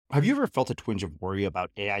Have you ever felt a twinge of worry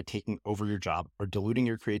about AI taking over your job or diluting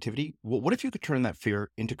your creativity? Well, what if you could turn that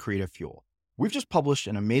fear into creative fuel? We've just published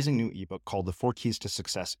an amazing new ebook called The 4 Keys to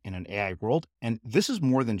Success in an AI World, and this is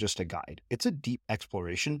more than just a guide. It's a deep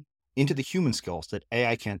exploration into the human skills that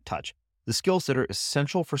AI can't touch, the skills that are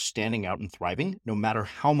essential for standing out and thriving, no matter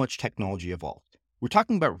how much technology evolves. We're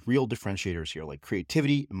talking about real differentiators here, like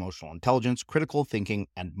creativity, emotional intelligence, critical thinking,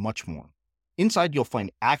 and much more. Inside, you'll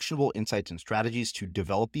find actionable insights and strategies to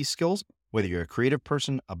develop these skills, whether you're a creative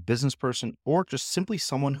person, a business person, or just simply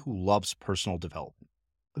someone who loves personal development.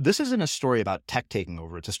 This isn't a story about tech taking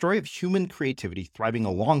over. It's a story of human creativity thriving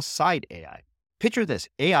alongside AI. Picture this,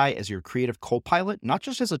 AI as your creative co-pilot, not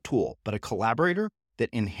just as a tool, but a collaborator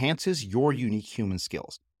that enhances your unique human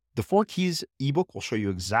skills. The 4 Keys ebook will show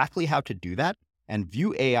you exactly how to do that and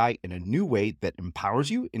view AI in a new way that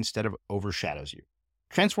empowers you instead of overshadows you.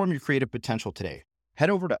 Transform your creative potential today. Head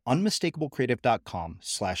over to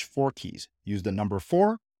unmistakablecreative.com/4keys. Use the number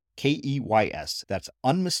 4, KEYS. That's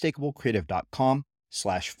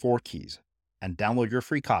unmistakablecreative.com/4keys and download your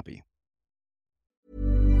free copy.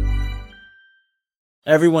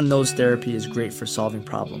 Everyone knows therapy is great for solving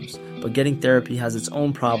problems, but getting therapy has its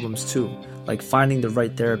own problems too, like finding the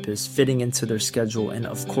right therapist, fitting into their schedule, and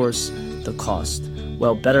of course, the cost.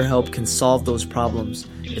 Well, BetterHelp can solve those problems.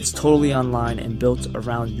 It's totally online and built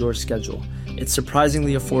around your schedule. It's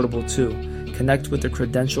surprisingly affordable too. Connect with a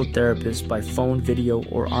credentialed therapist by phone, video,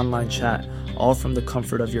 or online chat, all from the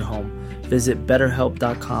comfort of your home. Visit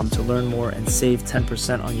BetterHelp.com to learn more and save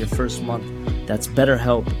 10% on your first month. That's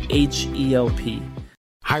BetterHelp, H-E-L-P.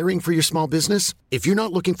 Hiring for your small business? If you're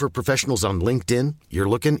not looking for professionals on LinkedIn, you're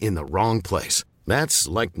looking in the wrong place. That's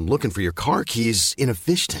like looking for your car keys in a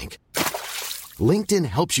fish tank. LinkedIn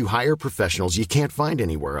helps you hire professionals you can't find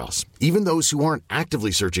anywhere else, even those who aren't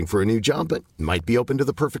actively searching for a new job but might be open to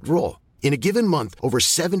the perfect role. In a given month, over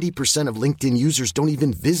 70% of LinkedIn users don't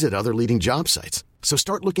even visit other leading job sites. So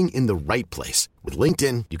start looking in the right place. With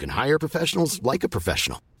LinkedIn, you can hire professionals like a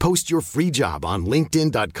professional. Post your free job on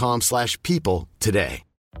linkedin.com/people today.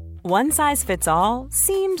 One size fits all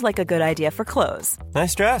seemed like a good idea for clothes.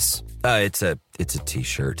 Nice dress. It's a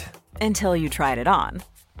t-shirt. Until you tried it on.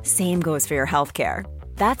 Same goes for your healthcare.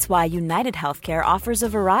 That's why United Healthcare offers a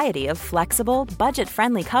variety of flexible,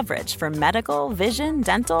 budget-friendly coverage for medical, vision,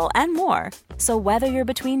 dental, and more. So whether you're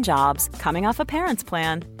between jobs, coming off a parent's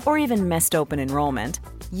plan, or even missed open enrollment,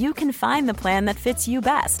 you can find the plan that fits you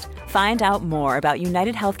best. Find out more about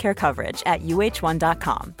United Healthcare coverage at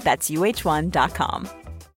UH1.com. That's UH1.com.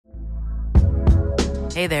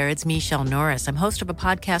 Hey there, it's Michelle Norris. I'm host of a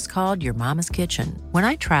podcast called Your Mama's Kitchen. When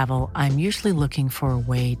I travel, I'm usually looking for a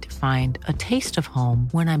way to find a taste of home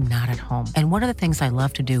when I'm not at home. And one of the things I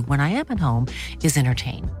love to do when I am at home is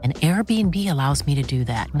entertain. And Airbnb allows me to do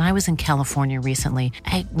that. When I was in California recently,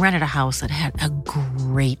 I rented a house that had a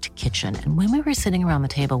great kitchen. And when we were sitting around the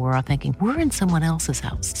table, we were all thinking, we're in someone else's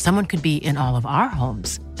house. Someone could be in all of our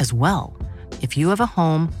homes as well. If you have a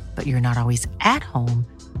home, but you're not always at home,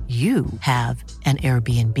 you have an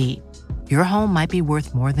Airbnb. Your home might be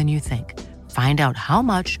worth more than you think. Find out how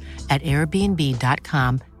much at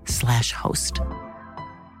airbnb.com/host.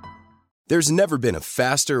 There's never been a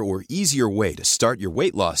faster or easier way to start your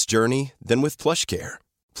weight loss journey than with PlushCare.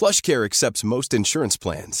 PlushCare accepts most insurance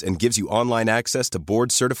plans and gives you online access to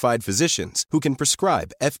board-certified physicians who can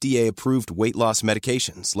prescribe FDA-approved weight loss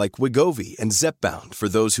medications like Wegovy and Zepbound for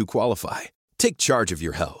those who qualify. Take charge of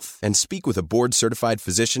your health and speak with a board-certified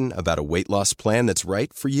physician about a weight loss plan that's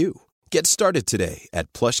right for you. Get started today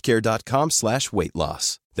at plushcare.com/weight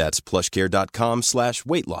loss. That's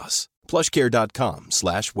plushcare.com/weight loss.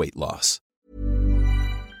 plushcare.com/weight loss.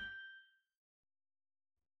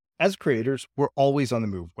 As creators, we're always on the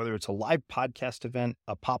move. Whether it's a live podcast event,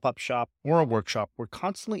 a pop-up shop, or a workshop, we're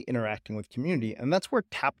constantly interacting with community, and that's where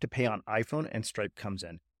Tap to Pay on iPhone and Stripe comes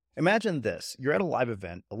in. Imagine this, you're at a live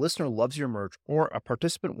event, a listener loves your merch, or a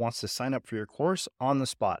participant wants to sign up for your course on the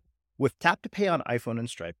spot. With Tap to Pay on iPhone and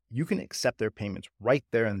Stripe, you can accept their payments right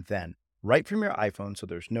there and then, right from your iPhone, so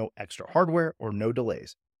there's no extra hardware or no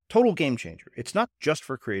delays. Total game changer. It's not just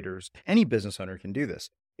for creators. Any business owner can do this.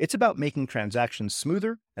 It's about making transactions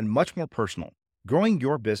smoother and much more personal, growing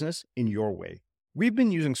your business in your way. We've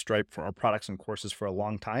been using Stripe for our products and courses for a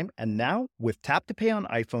long time, and now with Tap to Pay on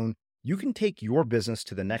iPhone, you can take your business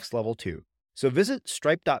to the next level too. So visit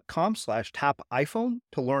stripe.com/tapiphone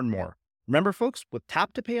to learn more. Remember, folks, with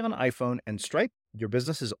Tap to Pay on iPhone and Stripe, your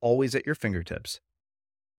business is always at your fingertips.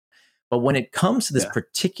 But when it comes to this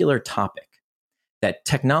particular topic, that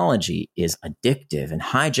technology is addictive and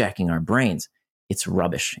hijacking our brains, it's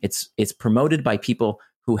rubbish. It's promoted by people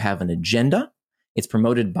who have an agenda. It's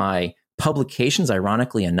promoted by publications,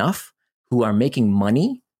 ironically enough, who are making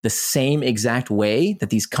money the same exact way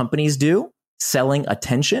that these companies do, selling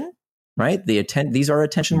attention, right? These are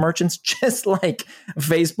attention merchants, just like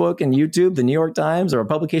Facebook and YouTube. The New York Times or a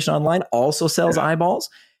publication online also sells eyeballs.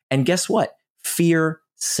 And guess what? Fear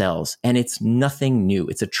sells. And it's nothing new.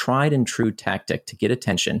 It's a tried and true tactic to get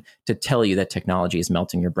attention, to tell you that technology is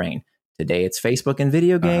melting your brain. Today, it's Facebook and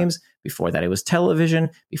video games. Before that, it was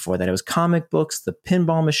television. Before that, it was comic books, the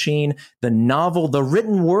pinball machine, the novel, the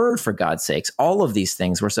written word, for God's sakes. All of these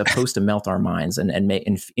things were supposed to melt our minds. And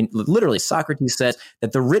literally, Socrates said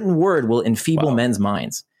that the written word will enfeeble men's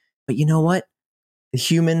minds. But you know what? The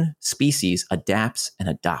human species adapts and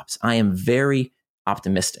adopts. I am very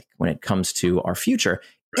optimistic when it comes to our future,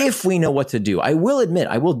 if we know what to do. I will admit,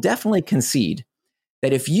 I will definitely concede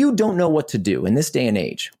that if you don't know what to do in this day and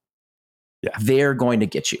age, they're going to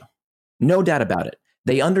get you. No doubt about it.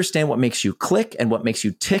 They understand what makes you click and what makes you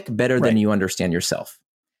tick better than you understand yourself.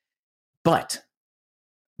 But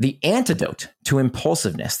the antidote to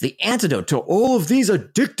impulsiveness, the antidote to all of these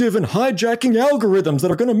addictive and hijacking algorithms that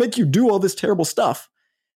are going to make you do all this terrible stuff,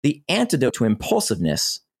 the antidote to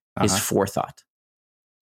impulsiveness is forethought.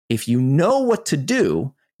 If you know what to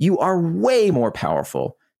do, you are way more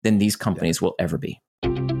powerful than these companies will ever be.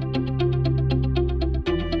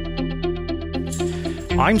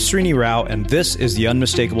 I'm Srini Rao, and this is the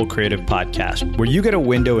Unmistakable Creative Podcast, where you get a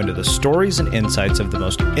window into the stories and insights of the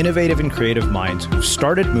most innovative and creative minds who've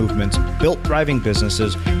started movements, built thriving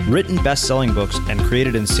businesses, written best-selling books, and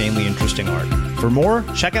created insanely interesting art. For more,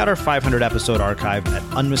 check out our 500-episode archive at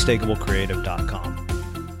unmistakablecreative.com.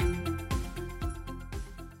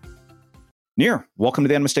 Nir, welcome to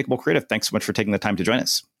the Unmistakable Creative. Thanks so much for taking the time to join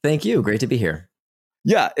us. Thank you. Great to be here.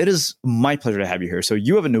 Yeah, it is my pleasure to have you here. So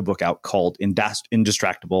you have a new book out called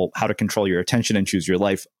Indistractable, How to Control Your Attention and Choose Your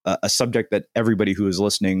Life, a subject that everybody who is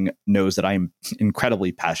listening knows that I am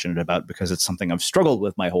incredibly passionate about because it's something I've struggled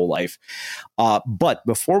with my whole life. But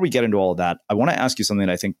before we get into all of that, I want to ask you something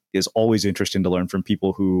that I think is always interesting to learn from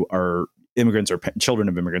people who are immigrants or children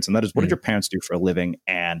of immigrants, and that is, what did your parents do for a living,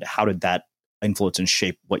 and how did that influence and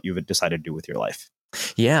shape what you've decided to do with your life?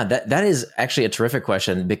 Yeah, that is actually a terrific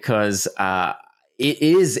question, because it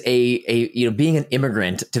is being an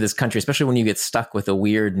immigrant to this country, especially when you get stuck with a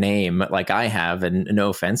weird name like I have, and no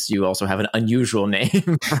offense, you also have an unusual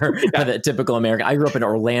name for the typical American. I grew up in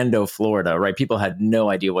Orlando, Florida, right? People had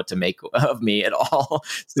no idea what to make of me at all.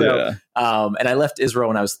 So, and I left Israel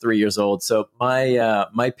when I was 3 years old. So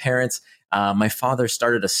my parents, my father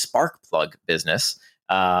started a spark plug business.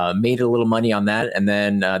 Made a little money on that. And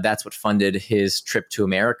then that's what funded his trip to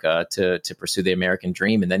America to pursue the American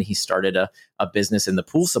dream. And then he started a business in the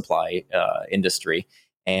pool supply industry.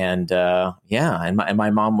 And my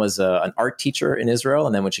mom was an art teacher in Israel.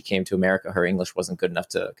 And then when she came to America, her English wasn't good enough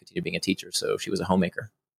to continue being a teacher. So she was a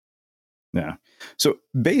homemaker. Yeah. So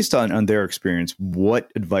based on their experience, what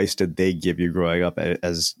advice did they give you growing up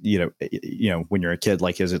as, when you're a kid?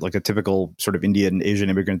 Like, is it like a typical sort of Indian, Asian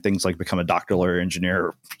immigrant things like become a doctor, lawyer,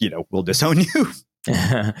 engineer, we'll disown you?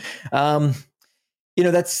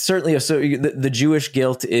 That's certainly the Jewish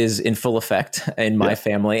guilt is in full effect in my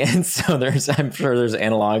family. And so I'm sure there's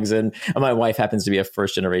analogs. And my wife happens to be a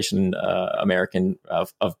first generation American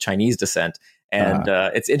of Chinese descent. And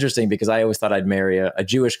it's interesting because I always thought I'd marry a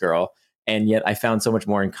Jewish girl. And yet I found so much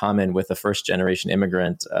more in common with a first generation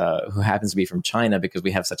immigrant who happens to be from China, because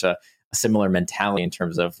we have such a similar mentality in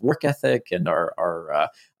terms of work ethic and our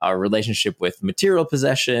relationship with material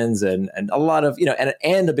possessions and a lot of,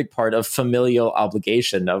 and a big part of familial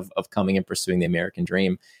obligation of coming and pursuing the American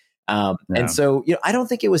dream. And so, I don't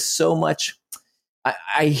think it was so much.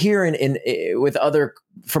 I hear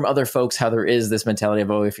from other folks how there is this mentality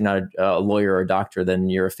of, if you're not a lawyer or a doctor, then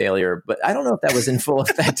you're a failure. But I don't know if that was in full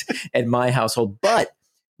effect at my household. But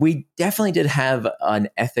we definitely did have an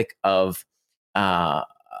ethic of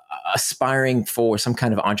aspiring for some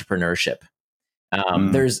kind of entrepreneurship.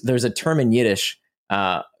 There's a term in Yiddish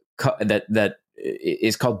that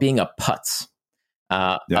is called being a putz.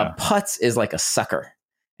 A putz is like a sucker.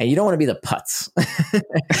 And you don't want to be the putz.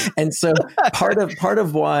 And so part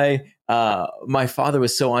of why my father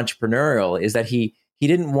was so entrepreneurial is that he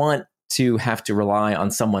didn't want to have to rely on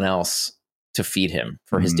someone else to feed him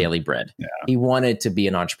for his daily bread. Yeah. He wanted to be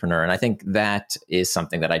an entrepreneur. And I think that is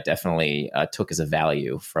something that I definitely took as a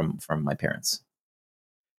value from my parents.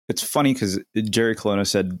 It's funny because Jerry Colonna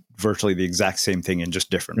said virtually the exact same thing in just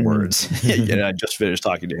different words. And I just finished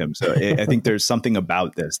talking to him. So I think there's something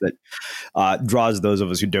about this that draws those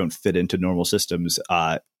of us who don't fit into normal systems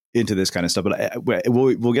into this kind of stuff, but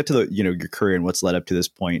we'll get to the your career and what's led up to this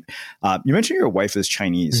point. You mentioned your wife is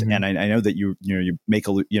Chinese, and I know that you make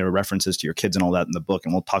references to your kids and all that in the book,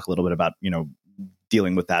 and we'll talk a little bit about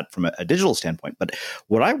dealing with that from a digital standpoint. But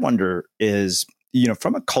what I wonder is,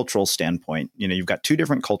 from a cultural standpoint, you've got two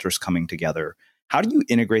different cultures coming together. How do you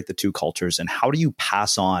integrate the two cultures, and how do you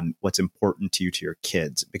pass on what's important to you to your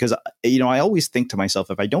kids? Because, I always think to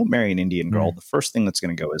myself, if I don't marry an Indian girl, the first thing that's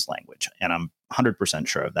going to go is language. And I'm 100%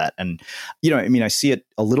 sure of that. And, I see it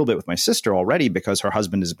a little bit with my sister already because her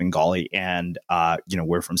husband is Bengali and,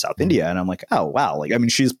 we're from South India. And I'm like, oh, wow.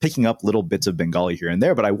 She's picking up little bits of Bengali here and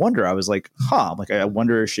there. But I wonder, I was like, I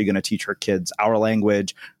wonder, is she going to teach her kids our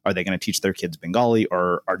language? Are they going to teach their kids Bengali?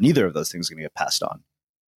 Or are neither of those things going to get passed on?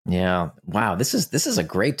 Yeah. Wow. This is a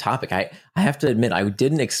great topic. I have to admit, I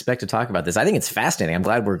didn't expect to talk about this. I think it's fascinating. I'm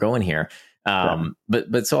glad we're going here.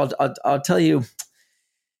 But so I'll tell you,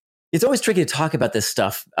 it's always tricky to talk about this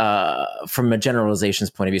stuff from a generalizations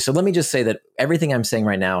point of view. So let me just say that everything I'm saying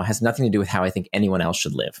right now has nothing to do with how I think anyone else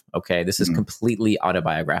should live. Okay. This is completely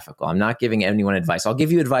autobiographical. I'm not giving anyone advice. I'll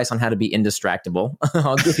give you advice on how to be indistractable.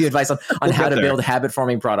 I'll give you advice on how to build habit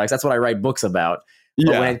forming products. That's what I write books about.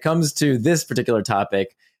 But when it comes to this particular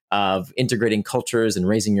topic of integrating cultures and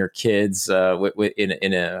raising your kids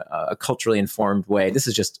in a culturally informed way, this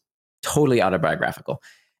is just totally autobiographical.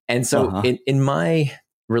 And so in my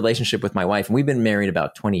relationship with my wife, and we've been married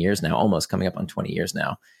about 20 years now, almost coming up on 20 years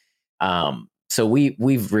now. So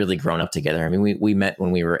we've really grown up together. I mean, we met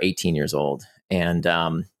when we were 18 years old, and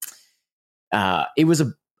it was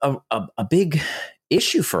a big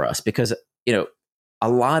issue for us because, a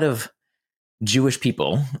lot of Jewish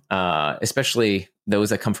people, especially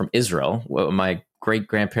those that come from Israel, my great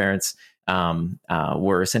grandparents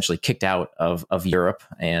were essentially kicked out of Europe,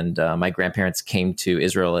 and my grandparents came to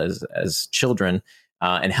Israel as children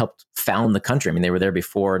and helped found the country. I mean, they were there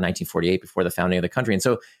before 1948, before the founding of the country, and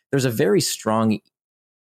so there's a very strong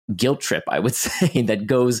guilt trip, I would say, that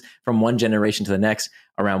goes from one generation to the next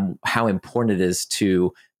around how important it is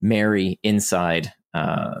to marry inside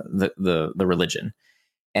the religion.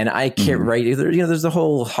 And I can't write either. There's the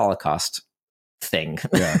whole Holocaust thing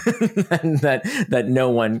that no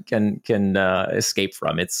one can escape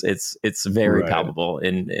from. It's very palpable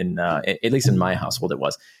in at least in my household it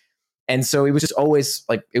was. And so it was just always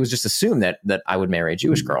it was just assumed that I would marry a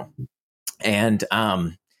Jewish girl. And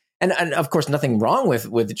of course nothing wrong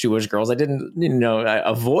with Jewish girls. I didn't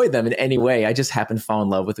avoid them in any way. I just happened to fall in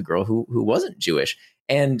love with a girl who wasn't Jewish.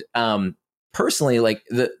 And personally,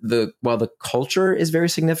 while the culture is very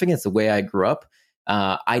significant, it's the way I grew up.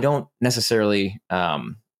 I don't necessarily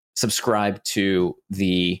subscribe to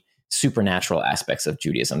the supernatural aspects of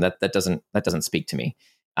Judaism. That doesn't speak to me.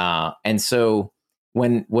 And so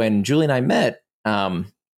when Julie and I met,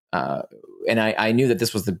 and I knew that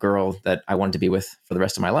this was the girl that I wanted to be with for the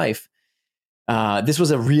rest of my life, this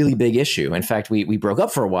was a really big issue. In fact, we broke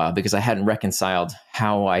up for a while because I hadn't reconciled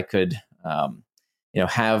how I could,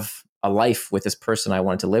 have a life with this person I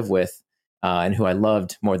wanted to live with, and who I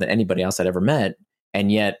loved more than anybody else I'd ever met.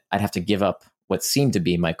 And yet I'd have to give up what seemed to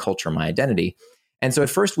be my culture, my identity. And so at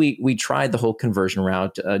first we tried the whole conversion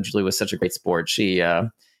route. Julie was such a great sport. She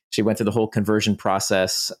went through the whole conversion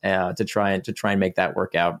process to try and make that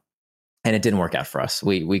work out. And it didn't work out for us.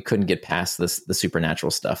 We couldn't get past the supernatural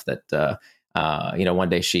stuff that, one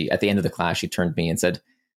day at the end of the class, she turned to me and said,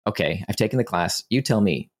 okay, I've taken the class. You tell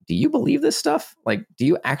me, do you believe this stuff? Do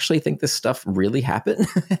you actually think this stuff really happened?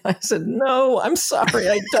 I said, no, I'm sorry,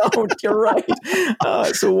 I don't. You're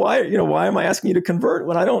right. So why am I asking you to convert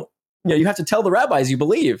when I don't? You have to tell the rabbis you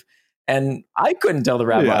believe. And I couldn't tell the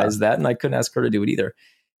rabbis that, and I couldn't ask her to do it either.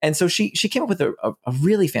 And so she came up with a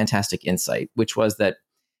really fantastic insight, which was that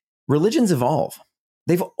religions evolve.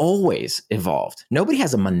 They've always evolved. Nobody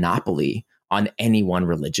has a monopoly on any one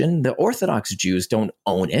religion. The Orthodox Jews don't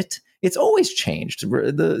own it. It's always changed.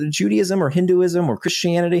 The Judaism or Hinduism or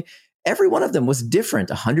Christianity, every one of them was different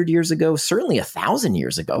 100 years ago, certainly 1,000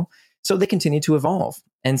 years ago. So they continue to evolve.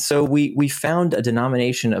 And so we found a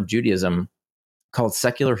denomination of Judaism called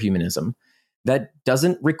secular humanism that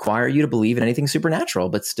doesn't require you to believe in anything supernatural,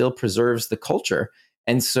 but still preserves the culture.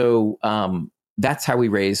 And so that's how we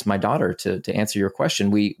raised my daughter. To answer your question,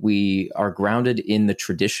 we are grounded in the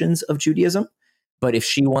traditions of Judaism. But if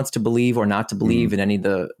she wants to believe or not to believe in any of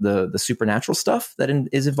the supernatural stuff that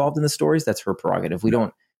is involved in the stories, that's her prerogative. We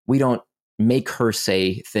don't make her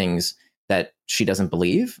say things that she doesn't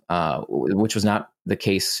believe, which was not the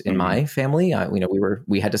case in my family.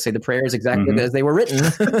 We had to say the prayers exactly as they were written,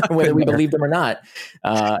 whether we believed them or not.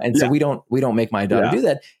 So we don't make my daughter do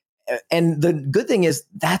that. And the good thing is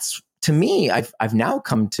that's to me, I've now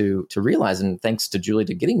come to realize, and thanks to Julie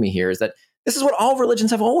to getting me here, is that this is what all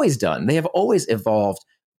religions have always done. They have always evolved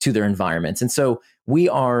to their environments. And so we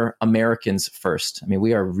are Americans first. I mean,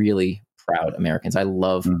 we are really proud Americans. I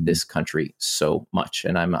love this country so much,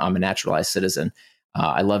 and I'm a naturalized citizen.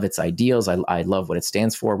 I love its ideals. I love what it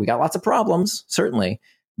stands for. We got lots of problems, certainly,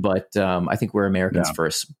 but I think we're Americans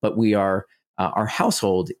first. But we are, our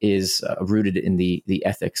household is rooted in the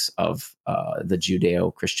ethics of the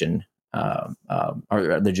Judeo-Christian or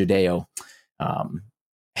the Judeo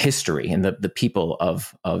history and the people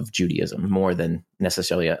of Judaism more than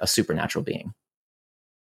necessarily a supernatural being.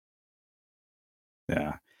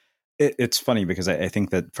 Yeah. It's funny because I think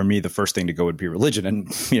that for me, the first thing to go would be religion.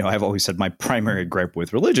 And, I've always said my primary gripe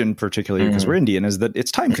with religion, particularly because we're Indian, is that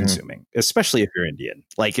it's time consuming, especially if you're Indian.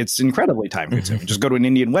 Like, it's incredibly time consuming. Just go to an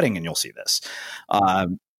Indian wedding and you'll see this.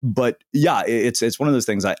 But yeah, it's one of those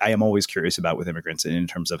things I am always curious about with immigrants in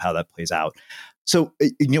terms of how that plays out. So,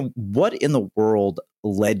 what in the world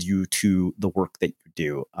led you to the work that you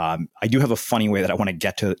do? I do have a funny way that I want to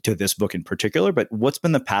get to this book in particular, but what's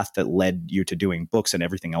been the path that led you to doing books and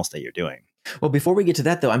everything else that you're doing? Well, before we get to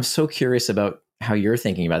that, though, I'm so curious about how you're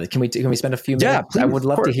thinking about it. Can we spend a few minutes? Yeah, please, I would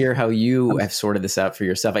love to hear how you have sorted this out for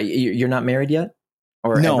yourself. You're not married yet?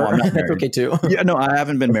 Or no, ever? I'm not married. That's okay too. Yeah, no, I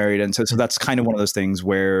haven't been married. And so that's kind of one of those things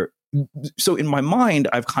where, so in my mind,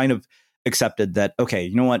 I've kind of accepted that, okay,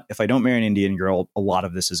 you know what, if I don't marry an Indian girl, a lot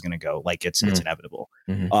of this is going to go, like it's inevitable.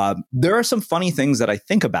 There are some funny things that I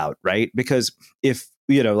think about, right? Because if,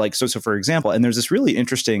 so for example, and there's this really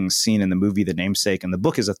interesting scene in the movie, The Namesake, and the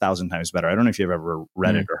book is 1,000 times better. I don't know if you've ever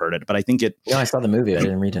read it or heard it, but I think it... Yeah, I saw the movie. I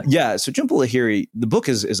didn't read it. Yeah. So Jhumpa Lahiri, the book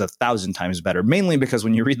is 1,000 times better, mainly because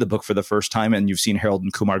when you read the book for the first time and you've seen Harold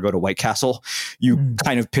and Kumar go to White Castle, you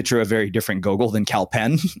kind of picture a very different Gogol than Kal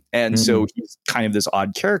Penn. And so he's kind of this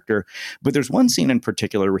odd character. But there's one scene in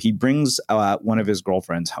particular where he brings one of his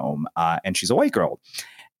girlfriends home, and she's a white girl.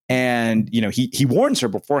 And, he warns her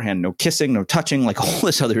beforehand, no kissing, no touching, like all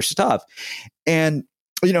this other stuff. And,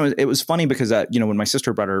 it was funny because, when my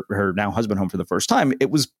sister brought her now husband home for the first time,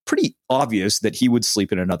 it was pretty obvious that he would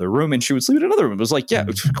sleep in another room and she would sleep in another room. It was like, yeah,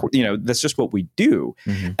 that's just what we do.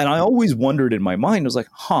 And I always wondered in my mind, I was like,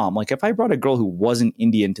 I'm like, if I brought a girl who wasn't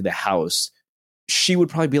Indian to the house, she would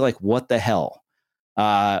probably be like, what the hell?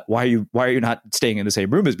 Why are you not staying in the same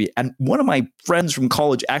room as me? And one of my friends from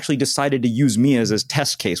college actually decided to use me as his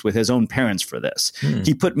test case with his own parents for this.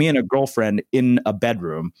 He put me and a girlfriend in a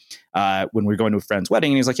bedroom when we were going to a friend's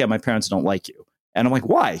wedding. And he's like, yeah, my parents don't like you. And I'm like,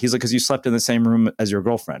 why? He's like, because you slept in the same room as your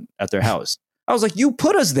girlfriend at their house. I was like, you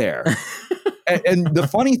put us there. and the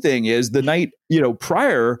funny thing is the night,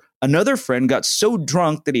 prior, another friend got so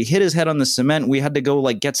drunk that he hit his head on the cement. We had to go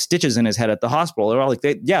get stitches in his head at the hospital. They're all like,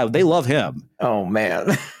 they love him. Oh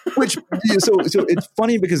man. Which, so it's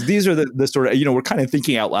funny because these are the sort of, we're kind of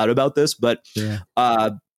thinking out loud about this, but,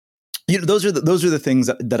 those are the things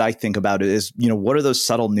that I think about is, what are those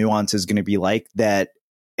subtle nuances going to be like that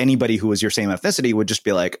anybody who was your same ethnicity would just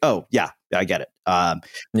be like, oh yeah, I get it.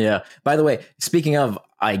 Yeah. By the way, speaking of,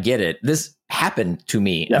 I get it. This happened to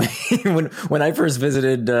me. Yeah. when I first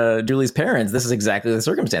visited Julie's parents, this is exactly the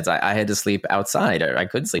circumstance. I had to sleep outside. I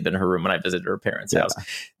couldn't sleep in her room when I visited her parents' house.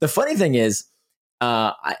 The funny thing is,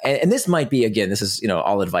 and this might be, again, this is,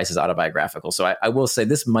 all advice is autobiographical. So I will say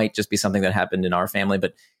this might just be something that happened in our family,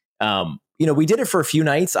 but we did it for a few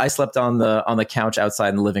nights. I slept on the couch outside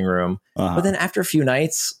in the living room, but then after a few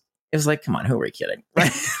nights, it was like, come on, who are we kidding?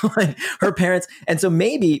 Right? Like her parents. And so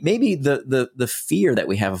maybe the fear that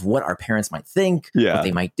we have of what our parents might think, what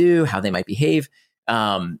they might do, how they might behave,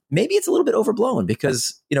 maybe it's a little bit overblown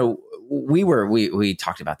because, we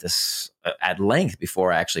talked about this at length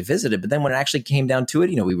before I actually visited, but then when it actually came down to it,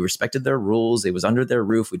 we respected their rules. It was under their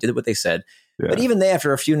roof. We did what they said. Yeah. But even they,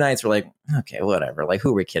 after a few nights, were like, okay, whatever. Like,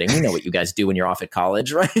 who are we kidding? We know what you guys do when you're off at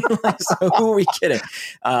college, right? So who are we kidding?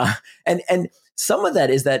 And some of that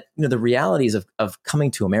is that, the realities of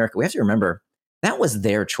coming to America, we have to remember that was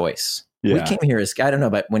their choice. Yeah. We came here as, I don't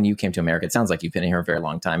know, but when you came to America, it sounds like you've been here a very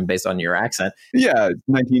long time based on your accent. Yeah.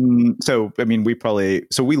 We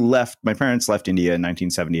left, my parents left India in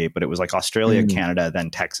 1978, but it was like Australia, Canada,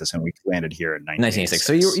 then Texas. And we landed here in 1986.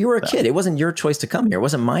 So you were a kid. It wasn't your choice to come here. It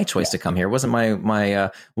wasn't my choice to come here. It wasn't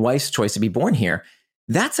my wife's choice to be born here.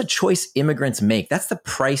 That's a choice immigrants make. That's the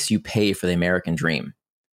price you pay for the American dream.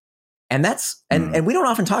 And that's, and we don't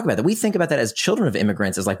often talk about that. We think about that as children of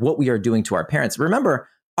immigrants as like what we are doing to our parents. Remember,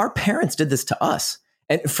 our parents did this to us.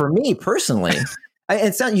 And for me personally,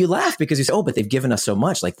 it's not, you laugh because you say, oh, but they've given us so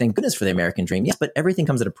much. Like, thank goodness for the American dream. Yes, but everything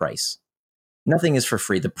comes at a price. Nothing is for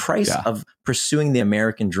free. The price of pursuing the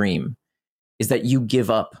American dream is that you give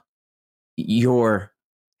up your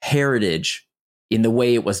heritage in the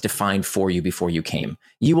way it was defined for you before you came.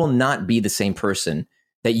 You will not be the same person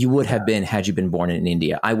that you would have been had you been born in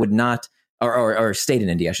India. I would not, or stayed in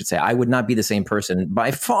India, I should say. I would not be the same person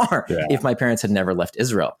by far if my parents had never left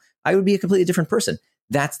Israel. I would be a completely different person.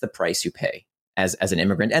 That's the price you pay as an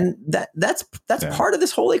immigrant. And that's part of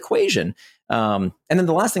this whole equation. And then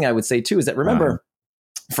the last thing I would say too is that remember,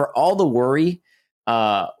 for all the worry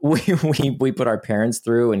we put our parents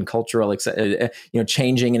through and cultural,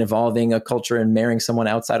 changing and evolving a culture and marrying someone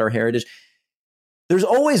outside our heritage, there's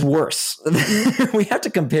always worse. We have to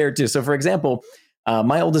compare to. So for example,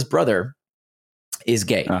 my oldest brother is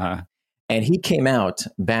gay. And he came out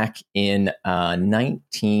back in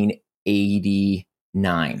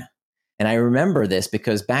 1989. And I remember this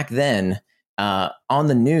because back then on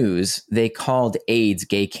the news, they called AIDS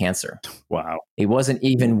gay cancer. Wow. It wasn't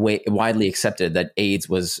even widely accepted that AIDS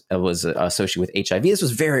was associated with HIV. This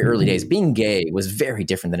was very early days. Being gay was very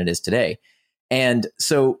different than it is today. And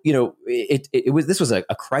so, this was a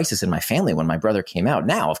crisis in my family when my brother came out.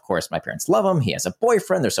 Now, of course, my parents love him. He has a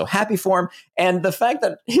boyfriend. They're so happy for him. And the fact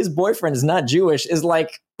that his boyfriend is not Jewish is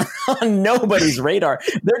like on nobody's radar.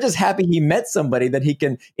 They're just happy he met somebody that he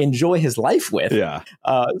can enjoy his life with. Yeah.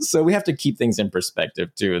 So we have to keep things in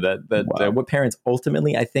perspective too. That what parents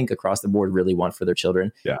ultimately, I think, across the board really want for their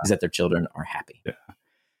children is that their children are happy. Yeah.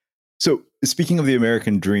 So speaking of the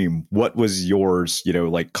American dream, what was yours,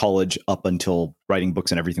 like college up until writing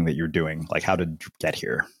books and everything that you're doing? Like, how did you get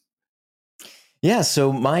here? Yeah.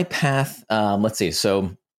 So my path, let's see.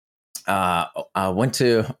 So I went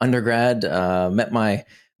to undergrad, met my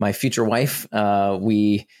future wife.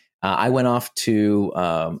 I went off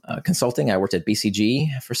to consulting. I worked at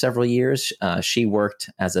BCG for several years. She worked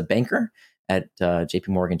as a banker at JP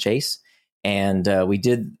Morgan Chase. And we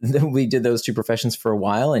did those two professions for a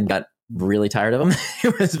while and got really tired of them.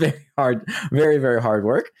 It was very hard, very, very hard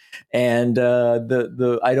work. And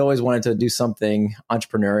I'd always wanted to do something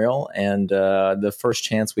entrepreneurial. And the first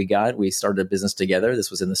chance we got, we started a business together. This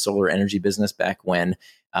was in the solar energy business back when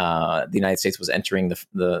the United States was entering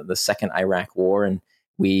the second Iraq war. And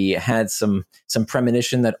we had some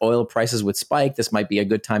premonition that oil prices would spike. This might be a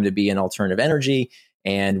good time to be in alternative energy.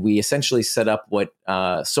 And we essentially set up what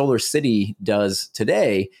Solar City does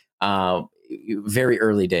today, very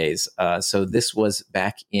early days. So this was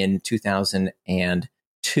back in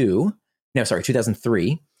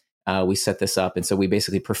 2003. We set this up. And so we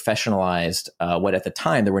basically professionalized what at the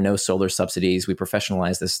time, there were no solar subsidies. We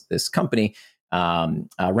professionalized this company,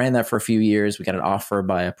 ran that for a few years. We got an offer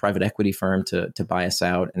by a private equity firm to buy us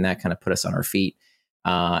out. And that kind of put us on our feet.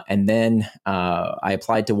 And then I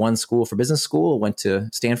applied to one school for business school, went to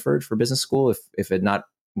Stanford for business school. If it had not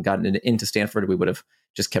gotten into Stanford, we would have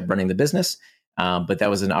just kept running the business. But that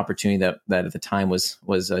was an opportunity that at the time was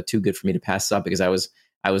too good for me to pass up because I was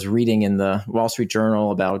reading in the Wall Street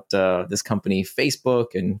Journal about this company,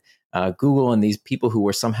 Facebook and Google, and these people who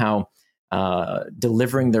were somehow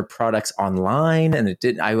delivering their products online. And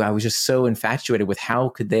I was just so infatuated with how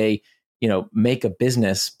could they make a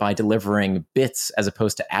business by delivering bits as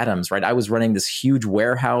opposed to atoms, right? I was running this huge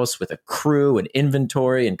warehouse with a crew and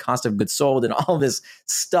inventory and cost of goods sold and all this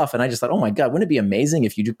stuff. And I just thought, oh my God, wouldn't it be amazing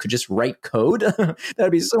if you could just write code?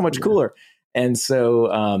 That'd be so much cooler. And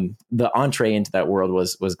so the entree into that world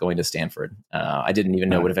was going to Stanford. I didn't even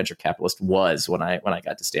know what a venture capitalist was when I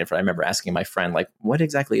got to Stanford. I remember asking my friend, like, what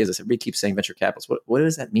exactly is this? Everybody keeps saying venture capitalist. What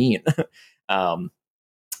does that mean?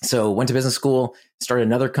 So went to business school, started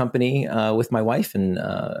another company with my wife and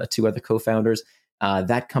two other co-founders.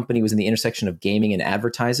 That company was in the intersection of gaming and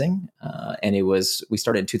advertising. And we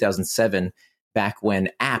started in 2007, back when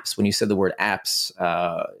you said the word apps,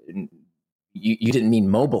 you didn't mean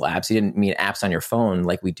mobile apps. You didn't mean apps on your phone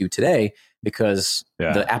like we do today because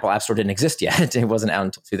the Apple App Store didn't exist yet. It wasn't out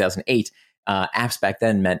until 2008. Apps back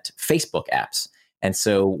then meant Facebook apps. And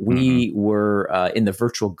so we were in the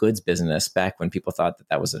virtual goods business back when people thought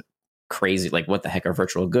that was a crazy, like, what the heck are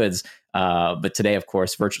virtual goods? But today, of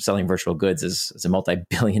course, selling virtual goods is a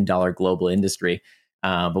multi-billion-dollar global industry.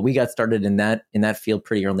 But we got started in that field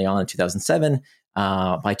pretty early on in 2007.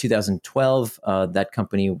 By 2012, that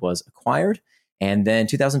company was acquired. And then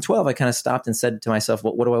 2012, I kind of stopped and said to myself,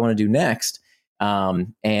 what do I want to do next?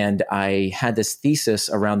 And I had this thesis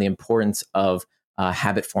around the importance of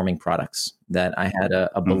habit-forming products, that I had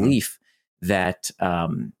a belief that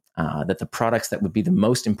that the products that would be the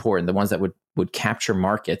most important, the ones that would capture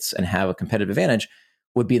markets and have a competitive advantage,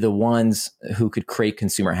 would be the ones who could create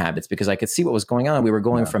consumer habits. Because I could see what was going on. We were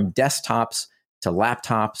going from desktops to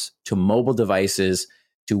laptops to mobile devices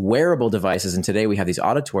to wearable devices. And today we have these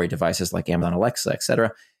auditory devices like Amazon Alexa, et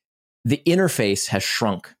cetera. The interface has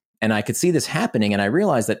shrunk And I could see this happening. And I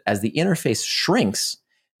realized that as the interface shrinks,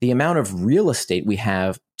 the amount of real estate we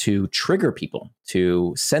have to trigger people,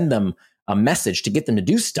 to send them a message, to get them to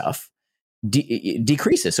do stuff,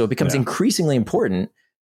 decreases. So it becomes increasingly important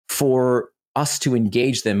for us to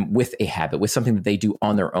engage them with a habit, with something that they do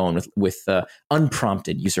on their own, with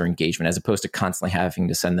unprompted user engagement, as opposed to constantly having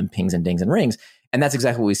to send them pings and dings and rings. And that's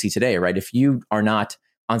exactly what we see today, right? If you are not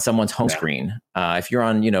on someone's home screen, if you're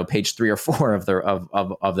on page 3 or 4 of their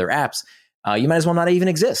apps, you might as well not even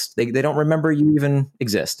exist. They don't remember you even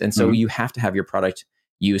exist, and so you have to have your product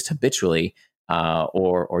used habitually,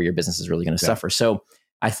 or your business is really going to suffer. So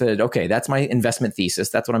I said, okay, that's my investment thesis.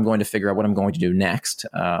 That's what I'm going to figure out what I'm going to do next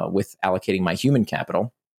with allocating my human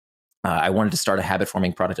capital. I wanted to start a habit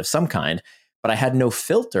forming product of some kind, but I had no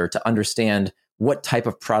filter to understand what type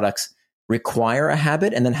of products require a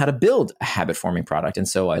habit and then how to build a habit forming product. And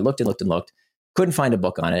so I looked and looked and looked, couldn't find a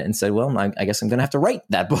book on it, and said, well, I guess I'm going to have to write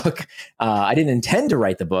that book. I didn't intend to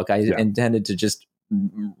write the book. I intended to just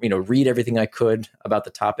read everything I could about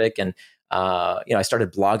the topic. And I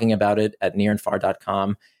started blogging about it at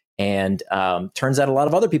nearandfar.com. And turns out a lot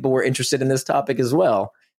of other people were interested in this topic as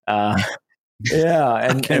well. And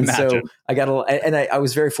so I got I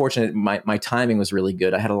was very fortunate. My timing was really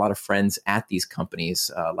good. I had a lot of friends at these companies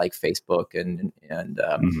like Facebook and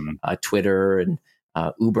Twitter and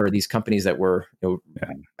Uber, these companies that were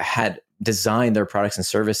had designed their products and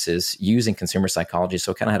services using consumer psychology.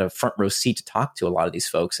 So I kind of had a front row seat to talk to a lot of these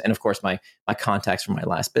folks, and of course my contacts from my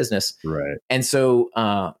last business. Right. And so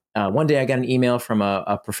one day I got an email from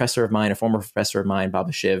a professor of mine, a former professor of mine,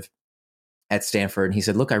 Baba Shiv, at Stanford, and he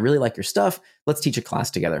said, "Look, I really like your stuff. Let's teach a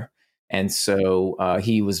class together." And so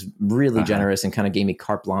he was really generous and kind of gave me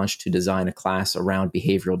carte blanche to design a class around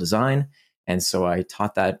behavioral design. And so I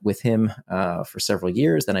taught that with him for several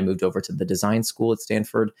years. Then I moved over to the design school at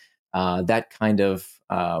Stanford. That kind of,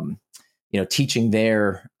 teaching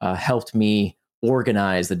there helped me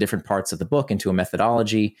organize the different parts of the book into a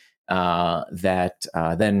methodology that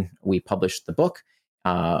then we published the book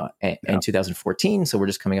in 2014. So we're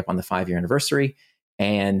just coming up on the 5-year anniversary.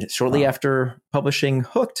 And shortly after publishing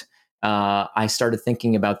Hooked, I started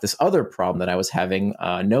thinking about this other problem that I was having,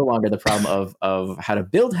 no longer the problem of how to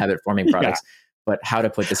build habit-forming products, but how to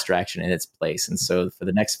put distraction in its place. And so for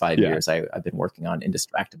the next 5 years, I've been working on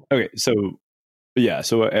Indistractable. Okay, so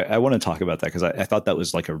I want to talk about that because I thought that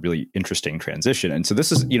was like a really interesting transition. And so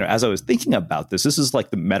this is, as I was thinking about this is like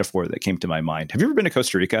the metaphor that came to my mind. Have you ever been to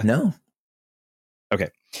Costa Rica? No. Okay.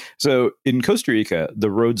 So in Costa Rica, the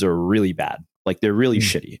roads are really bad. Like they're really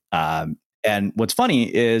shitty. And what's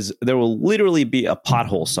funny is there will literally be a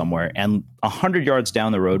pothole somewhere, and 100 yards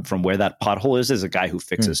down the road from where that pothole is a guy who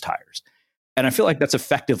fixes tires. And I feel like that's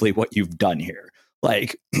effectively what you've done here.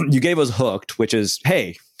 Like you gave us Hooked, which is,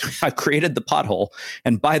 hey, I created the pothole,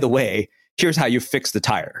 and by the way, here's how you fix the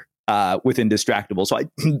tire with Indistractable. So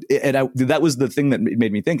that was the thing that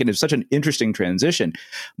made me think, and it's such an interesting transition.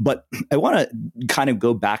 But I want to kind of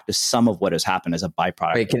go back to some of what has happened as a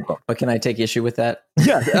byproduct. But can I take issue with that?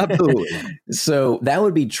 Yeah, absolutely. So that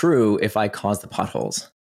would be true if I caused the potholes.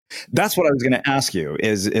 That's what I was going to ask you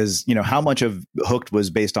is how much of Hooked was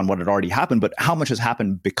based on what had already happened, but how much has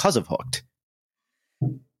happened because of Hooked?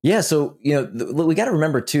 Yeah. So, we got to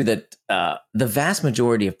remember too, that the vast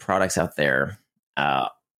majority of products out there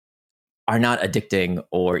are not addicting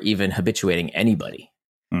or even habituating anybody,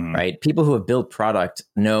 right? People who have built product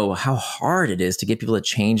know how hard it is to get people to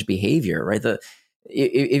change behavior, right?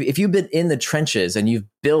 If you've been in the trenches and you've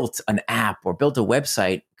built an app or built a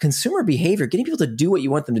website, consumer behavior, getting people to do what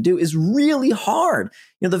you want them to do is really hard.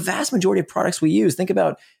 The vast majority of products we use, think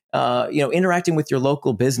about, interacting with your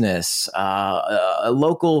local business, your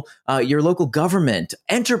local government,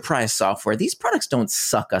 enterprise software. These products don't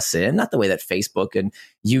suck us in, not the way that Facebook and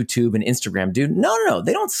YouTube and Instagram do. No,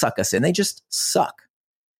 they don't suck us in. They just suck.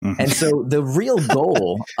 And so the real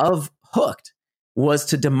goal of Hooked was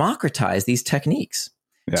to democratize these techniques.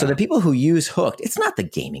 So the people who use Hooked, it's not the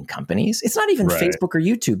gaming companies. It's not even Facebook or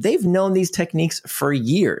YouTube. They've known these techniques for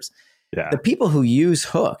years. The people who use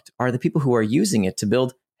Hooked are the people who are using it to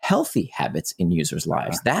build healthy habits in users'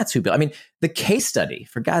 lives. That's who built. I mean, the case study,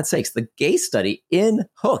 for God's sakes, the case study in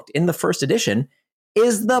Hooked in the first edition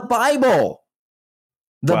is the Bible.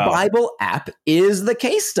 The Bible app is the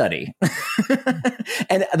case study.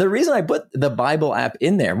 And the reason I put the Bible app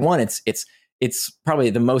in there, one, it's probably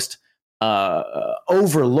the most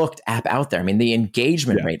overlooked app out there. I mean, the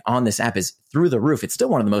engagement rate on this app is through the roof. It's still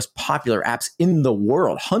one of the most popular apps in the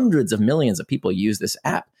world. Hundreds of millions of people use this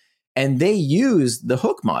app. And they used the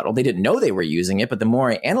hook model. They didn't know they were using it, but the more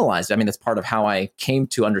I analyzed it, I mean, that's part of how I came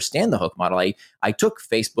to understand the hook model. I took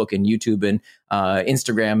Facebook and YouTube and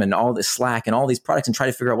Instagram and all this Slack and all these products and tried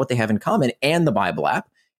to figure out what they have in common and the Bible app.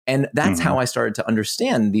 And that's how I started to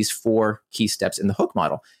understand these 4 key steps in the hook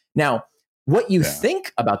model. Now, what you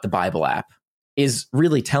think about the Bible app is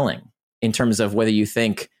really telling in terms of whether you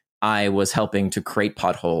think I was helping to create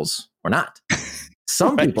potholes or not.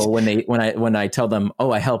 Some people, when I tell them,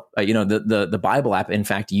 oh, I help, the Bible app, in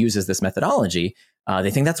fact, uses this methodology, they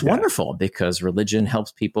think that's wonderful because religion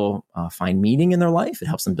helps people find meaning in their life. It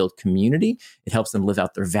helps them build community. It helps them live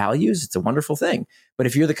out their values. It's a wonderful thing. But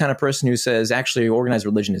if you're the kind of person who says, actually, organized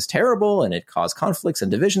religion is terrible and it caused conflicts and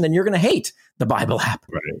division, then you're going to hate the Bible app.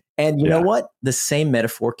 Right. And you know what? The same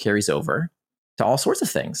metaphor carries over to all sorts of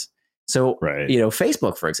things. So,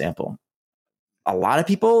 Facebook, for example, a lot of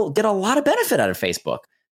people get a lot of benefit out of Facebook.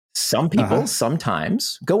 Some people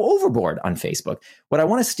sometimes go overboard on Facebook. What I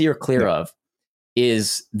want to steer clear of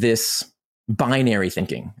is this binary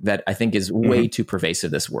thinking that I think is way too pervasive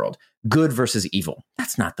in this world. Good versus evil.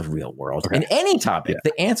 That's not the real world. In any topic,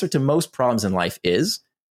 the answer to most problems in life is,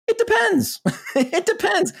 it depends. It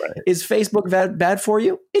depends. Right. Is Facebook bad for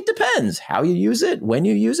you? It depends. How you use it, when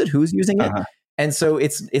you use it, who's using it. And so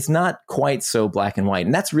it's not quite so black and white.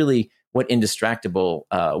 And that's really what Indistractable,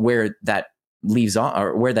 where that leaves on,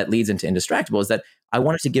 or where that leads into Indistractable, is that I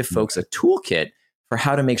wanted to give folks a toolkit for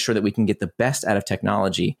how to make sure that we can get the best out of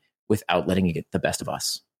technology without letting it get the best of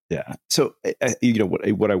us. Yeah. So,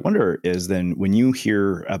 what I wonder is then when you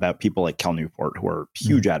hear about people like Cal Newport, who are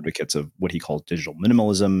huge advocates of what he calls digital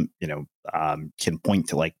minimalism, can point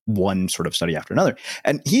to like one sort of study after another.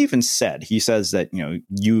 And he says that,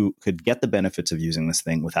 you could get the benefits of using this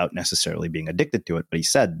thing without necessarily being addicted to it. But he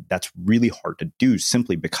said that's really hard to do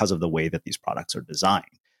simply because of the way that these products are designed.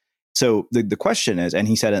 So the question is, and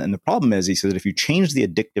he said, and the problem is, he said that if you change the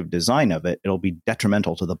addictive design of it, it'll be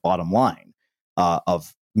detrimental to the bottom line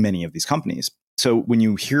of many of these companies. So when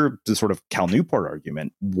you hear the sort of Cal Newport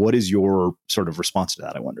argument, what is your sort of response to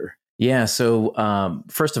that, I wonder? Yeah. So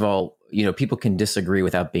first of all, people can disagree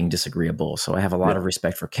without being disagreeable. So I have a lot of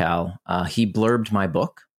respect for Cal. He blurbed my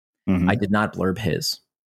book. I did not blurb his.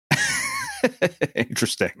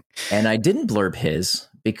 Interesting. And I didn't blurb his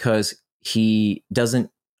because he doesn't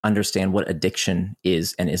understand what addiction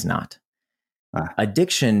is and is not.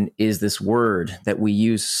 Addiction is this word that we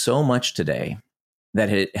use so much today that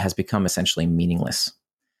it has become essentially meaningless.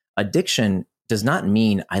 Addiction does not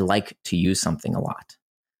mean I like to use something a lot.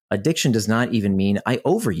 Addiction does not even mean I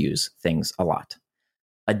overuse things a lot.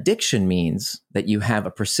 Addiction means that you have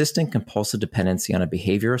a persistent compulsive dependency on a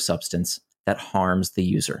behavior or substance that harms the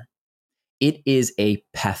user. It is a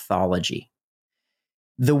pathology.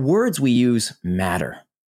 The words we use matter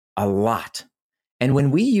a lot. And when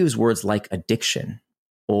we use words like addiction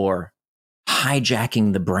or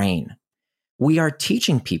hijacking the brain, we are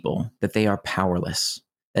teaching people that they are powerless,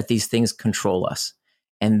 that these things control us.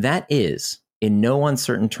 And that is, in no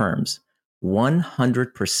uncertain terms,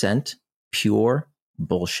 100% pure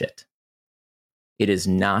bullshit. It is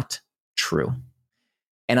not true.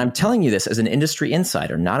 And I'm telling you this as an industry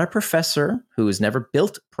insider, not a professor who has never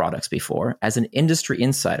built products before. As an industry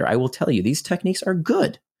insider, I will tell you these techniques are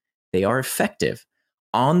good. They are effective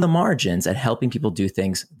on the margins at helping people do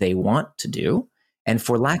things they want to do, and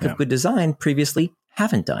for lack of good design, previously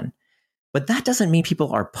haven't done. But that doesn't mean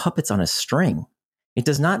people are puppets on a string. It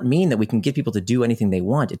does not mean that we can get people to do anything they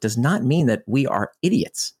want. It does not mean that we are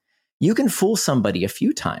idiots. You can fool somebody a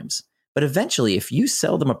few times, but eventually, if you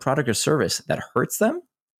sell them a product or service that hurts them,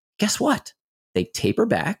 guess what? They taper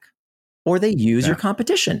back or they use your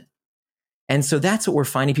competition. And so that's what we're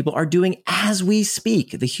finding people are doing as we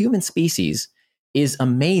speak. The human species is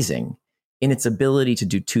amazing in its ability to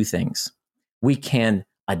do two things. We can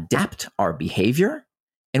adapt our behavior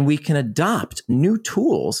and we can adopt new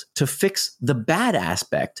tools to fix the bad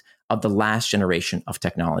aspect of the last generation of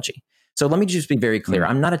technology. So let me just be very clear.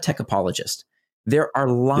 I'm not a tech apologist. There are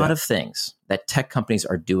a lot of things that tech companies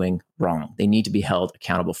are doing wrong. They need to be held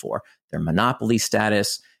accountable for their monopoly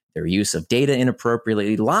status, their use of data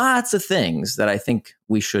inappropriately, lots of things that I think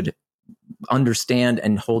we should understand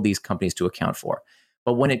and hold these companies to account for.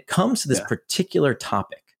 But when it comes to this particular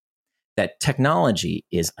topic, that technology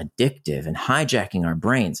is addictive and hijacking our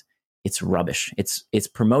brains, it's rubbish. It's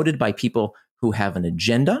promoted by people who have an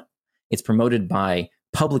agenda. It's promoted by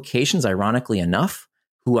publications, ironically enough,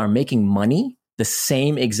 who are making money the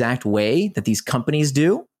same exact way that these companies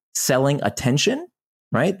do, selling attention,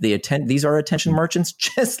 right? These are attention merchants,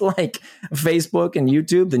 just like Facebook and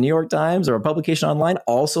YouTube, the New York Times, or a publication online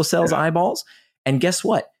also sells eyeballs. And guess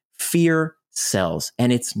what? Fear sells.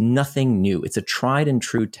 And it's nothing new. It's a tried and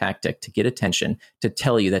true tactic to get attention, to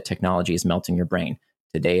tell you that technology is melting your brain.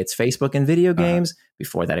 Today it's Facebook and video games.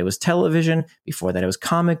 Before that it was television. Before that it was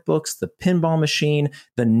comic books, the pinball machine,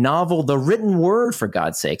 the novel, the written word, for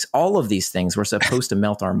God's sakes. All of these things were supposed to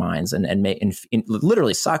melt our minds. And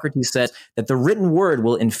literally Socrates says that the written word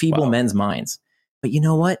will enfeeble men's minds. But you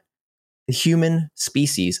know what? The human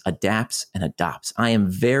species adapts and adopts. I am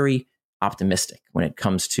very optimistic when it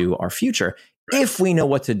comes to our future if we know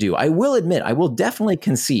what to do. I will admit, I will definitely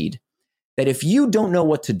concede that if you don't know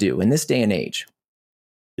what to do in this day and age,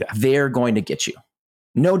 they're going to get you.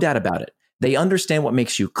 No doubt about it. They understand what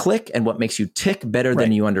makes you click and what makes you tick better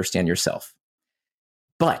than you understand yourself.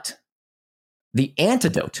 But the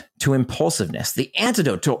antidote to impulsiveness, the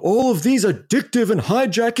antidote to all of these addictive and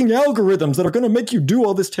hijacking algorithms that are going to make you do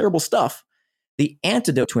all this terrible stuff, the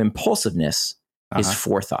antidote to impulsiveness is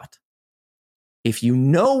forethought. If you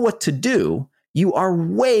know what to do, you are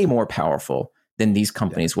way more powerful than these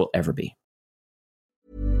companies will ever be.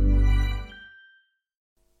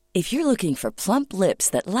 If you're looking for plump lips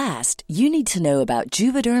that last, you need to know about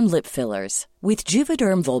Juvederm lip fillers. With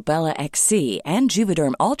Juvederm Volbella XC and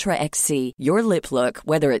Juvederm Ultra XC, your lip look,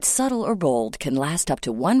 whether it's subtle or bold, can last up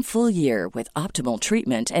to 1 full year with optimal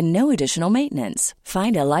treatment and no additional maintenance.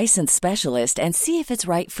 Find a licensed specialist and see if it's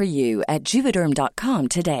right for you at Juvederm.com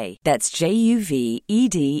today. That's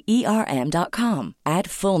JUVEDERM.com. Add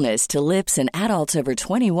fullness to lips in adults over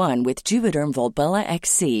 21 with Juvederm Volbella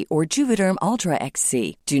XC or Juvederm Ultra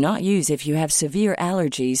XC. Do not use if you have severe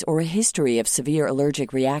allergies or a history of severe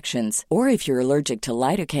allergic reactions, or if you're allergic to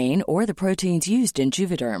lidocaine or the proteins used in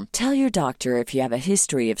Juvederm. Tell your doctor if you have a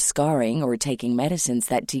history of scarring or taking medicines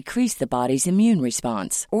that decrease the body's immune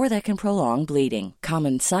response or that can prolong bleeding.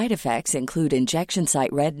 Common side effects include injection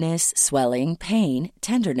site redness, swelling, pain,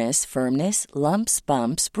 tenderness, firmness, lumps,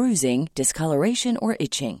 bumps, bruising, discoloration, or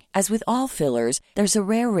itching. As with all fillers, there's a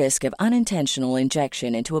rare risk of unintentional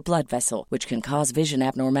injection into a blood vessel, which can cause vision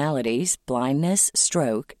abnormalities, blindness,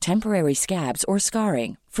 stroke, temporary scabs, or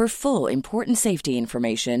scarring. For full important safety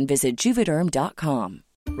information, visit Juvederm.com.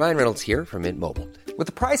 Ryan Reynolds here from Mint Mobile. With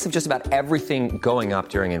the price of just about everything going up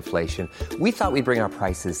during inflation, we thought we'd bring our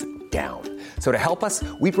prices down. So to help us,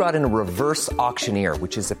 we brought in a reverse auctioneer,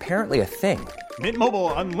 which is apparently a thing. Mint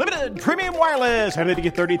Mobile Unlimited Premium Wireless. How to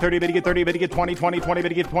get 30, 30, bit to get 30, bit to get 20, 20, 20, bit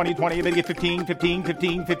to get 20, 20, bit to get 15, 15,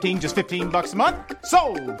 15, 15, just $15 a month?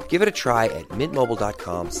 Sold! Give it a try at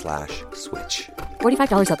mintmobile.com/switch.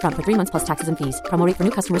 $45 up front for 3 months plus taxes and fees. Promo rate for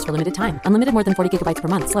new customers for limited time. Unlimited more than 40 gigabytes per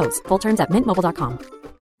month. Slows full terms at mintmobile.com.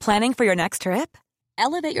 Planning for your next trip?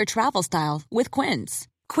 Elevate your travel style with Quince.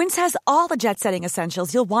 Quince has all the jet-setting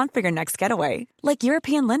essentials you'll want for your next getaway, like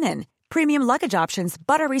European linen, premium luggage options,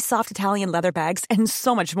 buttery soft Italian leather bags, and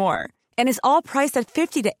so much more. And is all priced at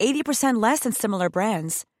 50 to 80% less than similar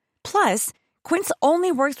brands. Plus, Quince only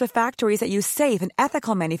works with factories that use safe and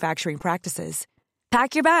ethical manufacturing practices.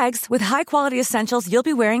 Pack your bags with high-quality essentials you'll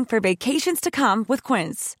be wearing for vacations to come with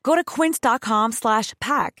Quince. Go to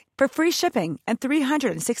quince.com/pack for free shipping and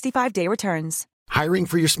 365-day returns. Hiring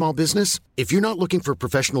for your small business? If you're not looking for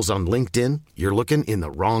professionals on LinkedIn, you're looking in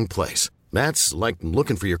the wrong place. That's like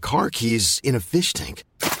looking for your car keys in a fish tank.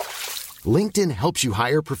 LinkedIn helps you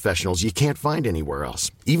hire professionals you can't find anywhere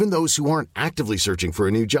else, even those who aren't actively searching for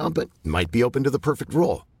a new job but might be open to the perfect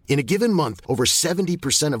role. In a given month, over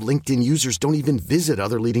 70% of LinkedIn users don't even visit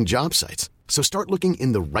other leading job sites. So start looking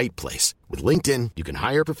in the right place. With LinkedIn, you can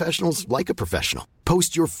hire professionals like a professional.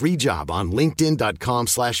 Post your free job on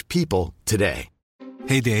linkedin.com/people today.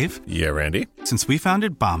 Hey, Dave. Yeah, Randy. Since we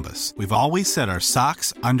founded Bombas, we've always said our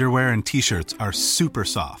socks, underwear, and T-shirts are super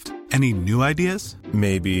soft. Any new ideas?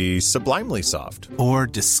 Maybe sublimely soft. Or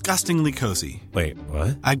disgustingly cozy. Wait,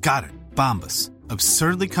 what? I got it. Bombas.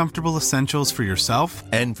 Absurdly comfortable essentials for yourself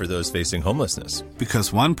and for those facing homelessness.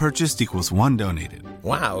 Because one purchased equals one donated.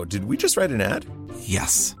 Wow, did we just write an ad?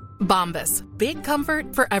 Yes. Bombas. Big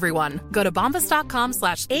comfort for everyone. Go to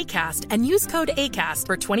bombas.com/ACAST and use code ACAST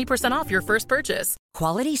for 20% off your first purchase.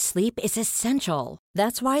 Quality sleep is essential.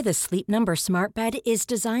 That's why the Sleep Number Smart Bed is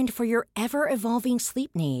designed for your ever-evolving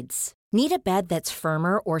sleep needs. Need a bed that's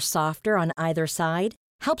firmer or softer on either side?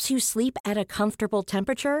 Helps you sleep at a comfortable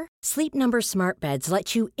temperature? Sleep Number Smart Beds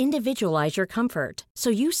let you individualize your comfort,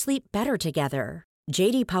 so you sleep better together.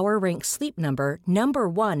 J.D. Power ranks Sleep Number number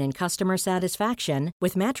 1 in customer satisfaction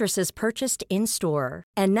with mattresses purchased in-store.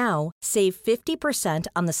 And now, save 50%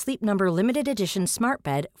 on the Sleep Number Limited Edition Smart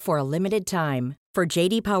Bed for a limited time. For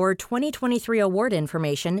J.D. Power 2023 award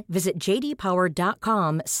information, visit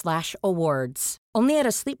jdpower.com/awards. Only at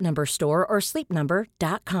a Sleep Number store or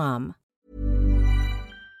sleepnumber.com.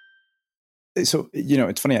 So,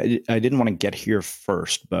 it's funny. I didn't want to get here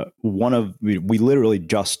first, but we literally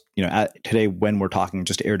just, today when we're talking,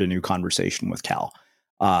 just aired a new conversation with Cal.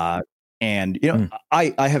 And,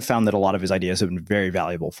 I have found that a lot of his ideas have been very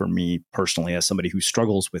valuable for me personally as somebody who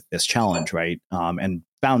struggles with this challenge. Right. And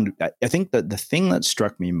I think that the thing that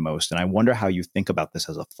struck me most, and I wonder how you think about this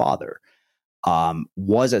as a father,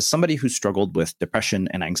 was as somebody who struggled with depression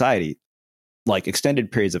and anxiety, like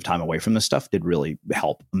extended periods of time away from this stuff did really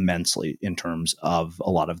help immensely in terms of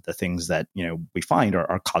a lot of the things that, we find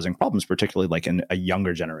are causing problems, particularly like in a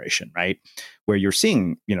younger generation, right? Where you're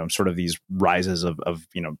seeing, sort of these rises of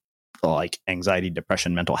like anxiety,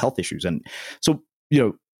 depression, mental health issues. And so,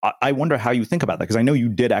 I wonder how you think about that, because I know you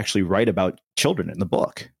did actually write about children in the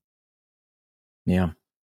book. Yeah.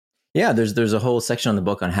 Yeah. There's a whole section on the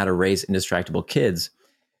book on how to raise indistractable kids.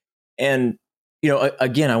 And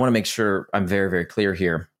again, I want to make sure I'm very, very clear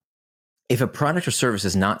here. If a product or service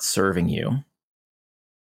is not serving you,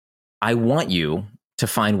 I want you to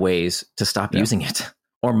find ways to stop using it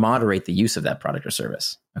or moderate the use of that product or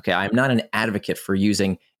service. Okay. I'm not an advocate for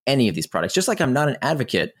using any of these products, just like I'm not an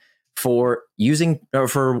advocate for using or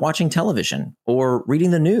for watching television or reading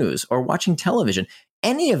the news or watching television.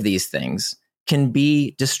 Any of these things can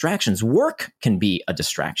be distractions. Work can be a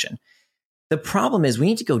distraction. The problem is we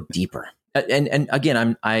need to go deeper. And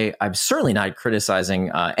again, I'm certainly not criticizing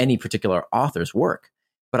any particular author's work,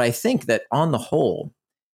 but I think that on the whole,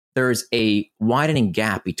 there's a widening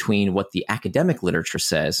gap between what the academic literature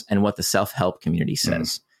says and what the self-help community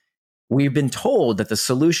says. We've been told that the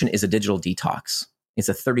solution is a digital detox. It's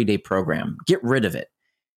a 30-day program. Get rid of it.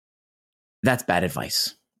 That's bad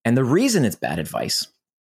advice. And the reason it's bad advice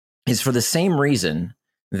is for the same reason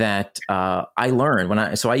that I learned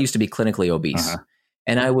I used to be clinically obese.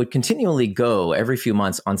 And I would continually go every few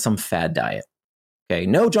months on some fad diet. Okay,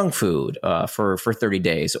 no junk food for 30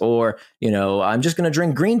 days. Or, I'm just going to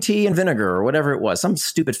drink green tea and vinegar or whatever it was. Some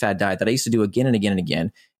stupid fad diet that I used to do again and again and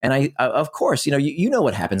again. And I of course, you know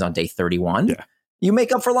what happens on day 31. Yeah. You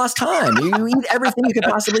make up for lost time. You eat everything you could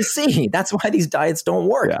possibly see. That's why these diets don't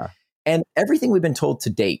work. Yeah. And everything we've been told to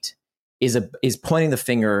date is pointing the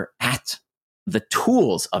finger at the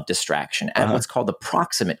tools of distraction, at what's called the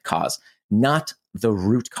proximate cause, not the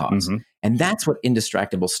root cause. And that's what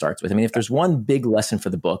Indistractable starts with. I mean, if there's one big lesson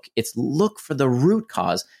for the book, it's look for the root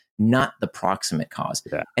cause, not the proximate cause.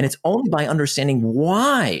 Yeah. And it's only by understanding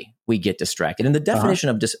why we get distracted. And the definition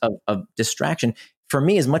of distraction for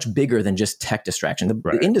me is much bigger than just tech distraction. The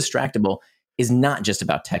Indistractable is not just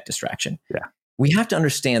about tech distraction. Yeah. We have to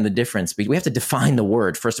understand the difference. We have to define the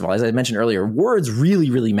word. First of all, as I mentioned earlier, words really,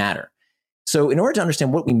 really matter. So in order to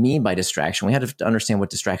understand what we mean by distraction, we have to understand what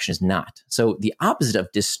distraction is not. So the opposite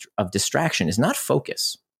of distraction is not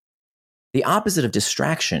focus. The opposite of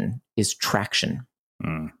distraction is traction.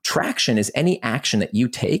 Traction is any action that you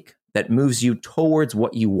take that moves you towards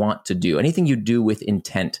what you want to do, anything you do with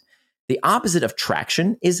intent. The opposite of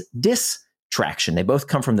traction is distraction. They both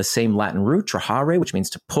come from the same Latin root, trahare, which means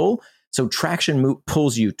to pull. So traction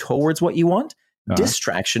pulls you towards what you want.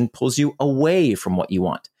 Distraction pulls you away from what you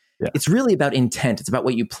want. Yeah. It's really about intent. It's about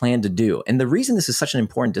what you plan to do. And the reason this is such an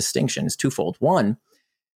important distinction is twofold. One,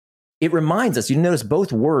 it reminds us, you notice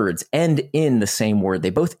both words end in the same word.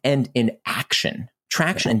 They both end in action.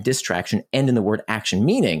 Traction and distraction end in the word action,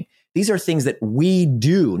 meaning these are things that we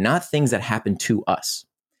do, not things that happen to us.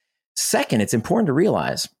 Second, it's important to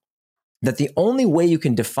realize that the only way you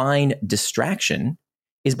can define distraction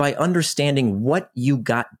is by understanding what you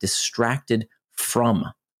got distracted from.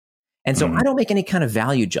 And so I don't make any kind of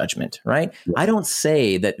value judgment, right? I don't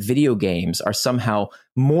say that video games are somehow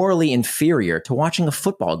morally inferior to watching a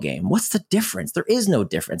football game. What's the difference? There is no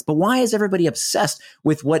difference. But why is everybody obsessed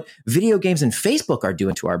with what video games and Facebook are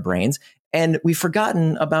doing to our brains? And we've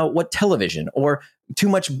forgotten about what television or too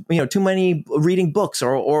many reading books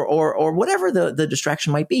or whatever the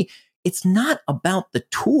distraction might be. It's not about the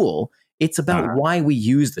tool. It's about why we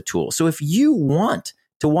use the tool. So if you want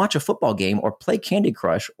to watch a football game or play Candy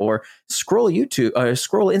Crush or scroll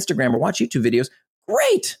Instagram or watch YouTube videos,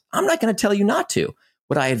 great. I'm not going to tell you not to.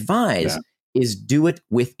 What I advise is do it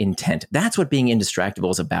with intent. That's what being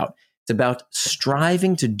Indistractable is about. It's about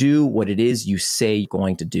striving to do what it is you say you're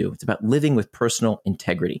going to do. It's about living with personal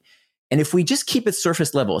integrity. And if we just keep it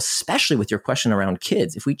surface level, especially with your question around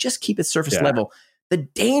kids, if we just keep it surface level, the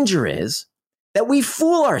danger is that we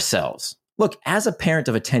fool ourselves. Look, as a parent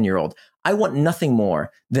of a 10-year-old, I want nothing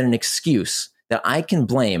more than an excuse that I can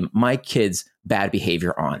blame my kids' bad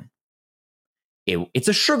behavior on. It's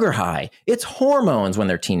a sugar high. It's hormones when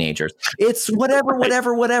they're teenagers. It's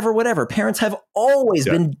whatever. Parents have always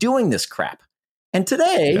been doing this crap. And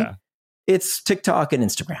today, it's TikTok and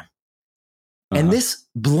Instagram. And this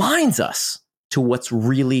blinds us to what's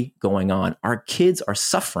really going on. Our kids are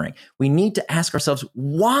suffering. We need to ask ourselves,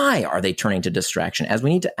 why are they turning to distraction? As we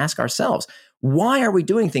need to ask ourselves, why are we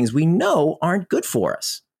doing things we know aren't good for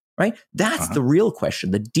us? Right? That's the real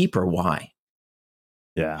question, the deeper why.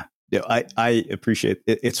 Yeah. Yeah, I appreciate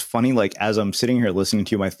it. It's funny, like, as I'm sitting here listening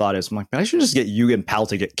to you, my thought is, I'm like, I should just get you and Cal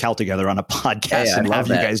together on a podcast and have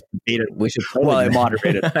you guys debate it. We should totally while I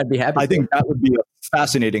moderate it. I'd be happy. I think that would be a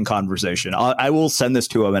fascinating conversation. I will send this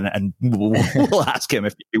to him and we'll ask him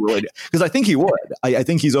if he'd be willing to, because I think he would. I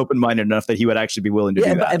think he's open-minded enough that he would actually be willing to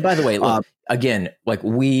do that. And by the way, look, again, like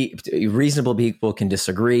reasonable people can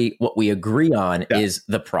disagree. What we agree on is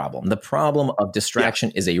the problem. The problem of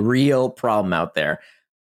distraction is a real problem out there.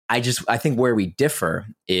 I think where we differ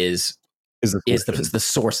is the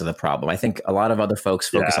source of the problem. I think a lot of other folks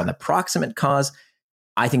focus on the proximate cause.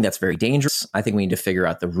 I think that's very dangerous. I think we need to figure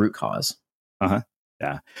out the root cause.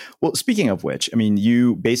 Yeah. Well, speaking of which, I mean,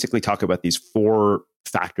 you basically talk about these 4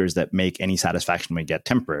 factors that make any satisfaction we get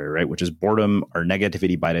temporary, right? Which is boredom, or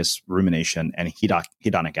negativity, bias, rumination, and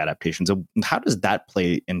hedonic adaptation. So how does that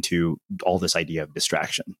play into all this idea of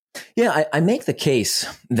distraction? Yeah, I make the case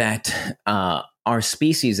that our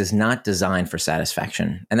species is not designed for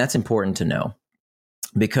satisfaction. And that's important to know,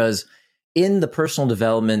 because in the personal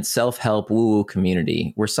development, self-help, woo-woo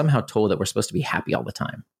community, we're somehow told that we're supposed to be happy all the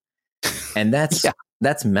time. And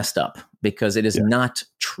that's messed up, because it is not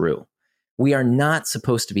true. We are not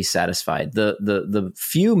supposed to be satisfied. The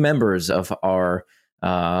few members of our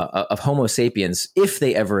of Homo sapiens, if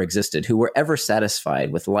they ever existed, who were ever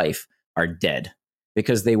satisfied with life, are dead,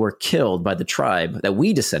 because they were killed by the tribe that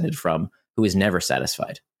we descended from, who is never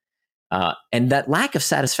satisfied. And that lack of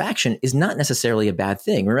satisfaction is not necessarily a bad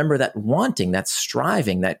thing. Remember that wanting, that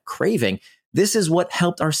striving, that craving, this is what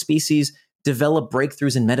helped our species develop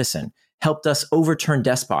breakthroughs in medicine, helped us overturn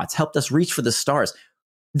despots, helped us reach for the stars.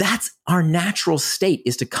 That's our natural state,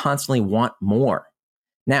 is to constantly want more.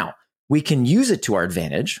 Now, we can use it to our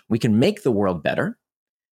advantage. We can make the world better,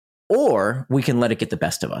 or we can let it get the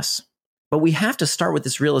best of us. But we have to start with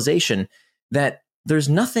this realization that there's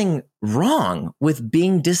nothing wrong with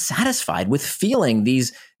being dissatisfied, with feeling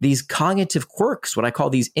these cognitive quirks, what I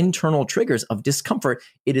call these internal triggers of discomfort.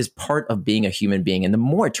 It is part of being a human being. And the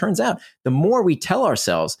more it turns out, the more we tell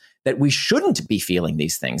ourselves that we shouldn't be feeling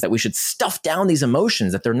these things, that we should stuff down these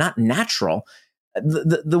emotions, that they're not natural,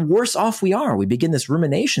 the worse off we are. We begin this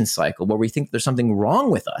rumination cycle where we think there's something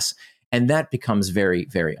wrong with us. And that becomes very,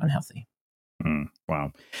 very unhealthy.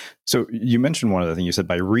 Wow. So you mentioned one other thing. You said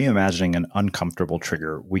by reimagining an uncomfortable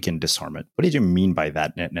trigger, we can disarm it. What did you mean by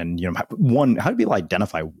that? And you know, how do people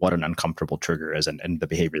identify what an uncomfortable trigger is and the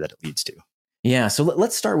behavior that it leads to? Yeah. So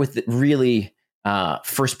let's start with the really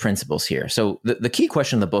first principles here. So the key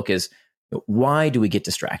question in the book is, why do we get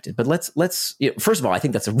distracted? But let's first of all, I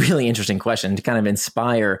think that's a really interesting question to kind of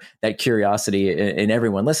inspire that curiosity in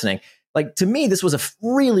everyone listening. Like, to me, this was a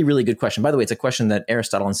really, really good question. By the way, it's a question that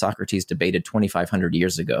Aristotle and Socrates debated 2,500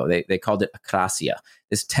 years ago. They called it akrasia,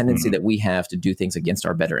 this tendency that we have to do things against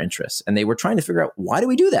our better interests. And they were trying to figure out, why do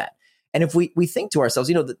we do that? And if we think to ourselves,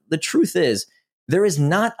 you know, the truth is, there is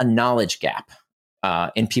not a knowledge gap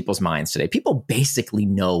in people's minds today. People basically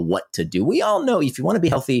know what to do. We all know, if you want to be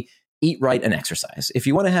healthy, eat right and exercise. If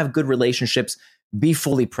you want to have good relationships, be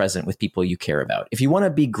fully present with people you care about. If you want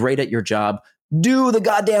to be great at your job, do the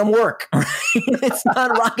goddamn work. Right? It's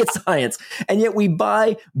not rocket science. And yet we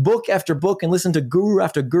buy book after book and listen to guru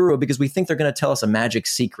after guru because we think they're going to tell us a magic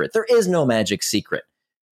secret. There is no magic secret.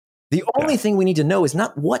 The only thing we need to know is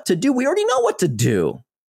not what to do. We already know what to do.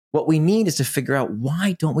 What we need is to figure out,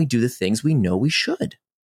 why don't we do the things we know we should?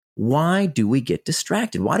 Why do we get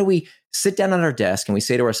distracted? Why do we sit down at our desk and we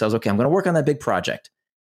say to ourselves, okay, I'm going to work on that big project.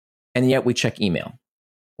 And yet we check email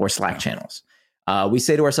or Slack channels. We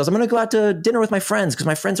say to ourselves, I'm going to go out to dinner with my friends because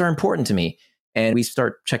my friends are important to me. And we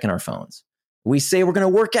start checking our phones. We say we're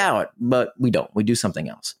going to work out, but we don't. We do something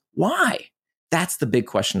else. Why? That's the big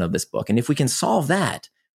question of this book. And if we can solve that,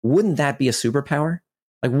 wouldn't that be a superpower?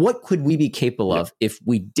 Like, what could we be capable of if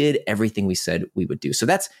we did everything we said we would do? So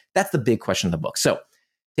that's the big question of the book. So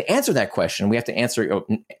to answer that question, we have to answer,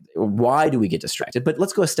 why do we get distracted? But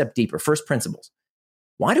let's go a step deeper. First principles.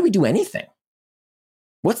 Why do we do anything?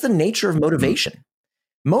 What's the nature of motivation?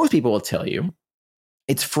 Most people will tell you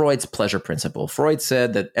it's Freud's pleasure principle. Freud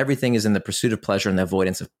said that everything is in the pursuit of pleasure and the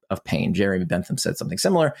avoidance of pain. Jeremy Bentham said something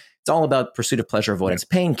similar. It's all about pursuit of pleasure, avoidance of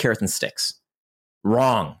pain, carrots and sticks.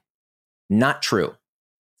 Wrong. Not true.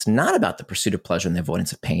 It's not about the pursuit of pleasure and the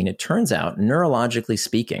avoidance of pain. It turns out, neurologically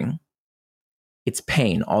speaking, it's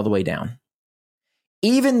pain all the way down.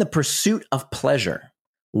 Even the pursuit of pleasure,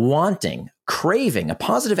 wanting, craving, a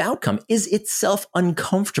positive outcome, is itself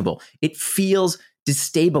uncomfortable. It feels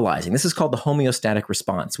destabilizing. This is called the homeostatic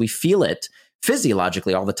response. We feel it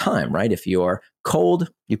physiologically all the time, right? If you're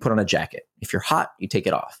cold, you put on a jacket. If you're hot, you take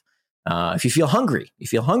it off. If you feel hungry, you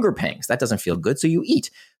feel hunger pangs. That doesn't feel good, so you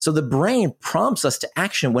eat. So the brain prompts us to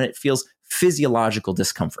action when it feels physiological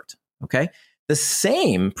discomfort, okay? The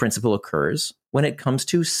same principle occurs when it comes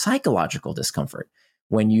to psychological discomfort.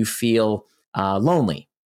 When you feel lonely,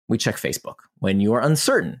 we check Facebook. When you are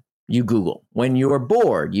uncertain, you Google. When you're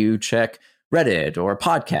bored, you check Reddit or a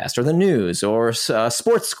podcast or the news or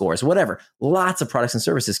sports scores, whatever. Lots of products and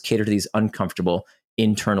services cater to these uncomfortable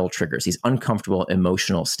internal triggers, these uncomfortable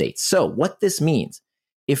emotional states. So what this means,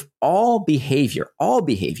 if all behavior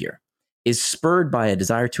is spurred by a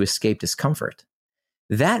desire to escape discomfort,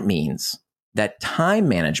 that means that time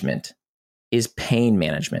management is pain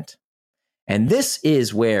management. And this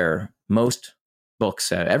is where most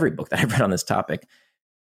books, every book that I've read on this topic,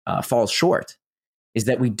 falls short, is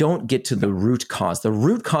that we don't get to the root cause. The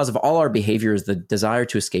root cause of all our behavior is the desire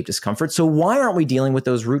to escape discomfort. So why aren't we dealing with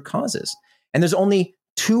those root causes? And there's only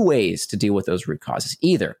two ways to deal with those root causes.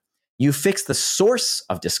 Either you fix the source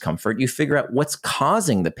of discomfort, you figure out what's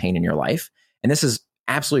causing the pain in your life. And this is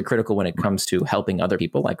absolutely critical when it comes to helping other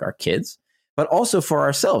people, like our kids, but also for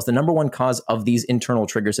ourselves. The number one cause of these internal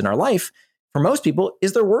triggers in our life, for most people,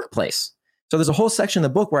 is their workplace. So there's a whole section in the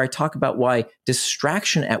book where I talk about why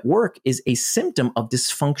distraction at work is a symptom of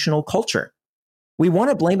dysfunctional culture. We want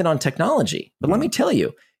to blame it on technology, but let me tell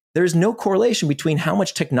you, there's no correlation between how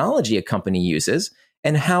much technology a company uses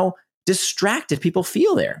and how distracted people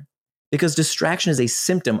feel there. Because distraction is a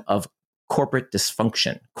symptom of corporate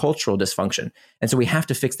dysfunction, cultural dysfunction. And so we have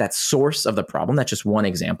to fix that source of the problem. That's just one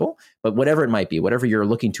example, but whatever it might be, whatever you're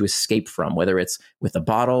looking to escape from, whether it's with a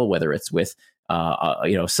bottle, whether it's with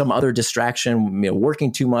some other distraction,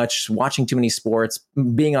 working too much, watching too many sports,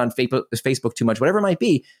 being on Facebook too much, whatever it might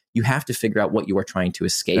be, you have to figure out what you are trying to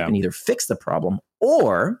escape and either fix the problem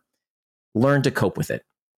or learn to cope with it.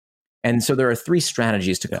 And so there are three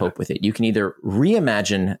strategies to cope with it. You can either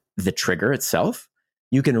reimagine the trigger itself,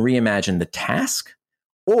 you can reimagine the task,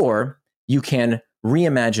 or you can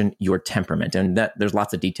reimagine your temperament. And that there's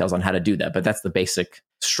lots of details on how to do that, but that's the basic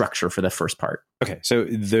structure for the first part. Okay. So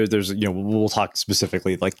there's, we'll talk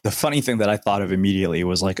specifically. Like the funny thing that I thought of immediately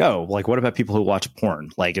was like, oh, like what about people who watch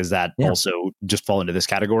porn? Like, is that also just fall into this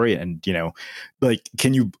category? And,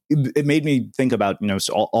 it made me think about,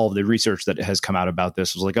 so all of the research that has come out about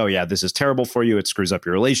this was like, oh yeah, this is terrible for you. It screws up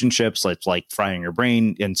your relationships. It's like frying your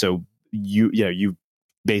brain. And so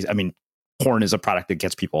porn is a product that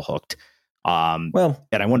gets people hooked. And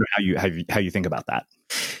I wonder how you think about that.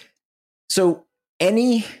 So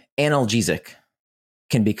any analgesic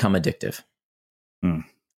can become addictive.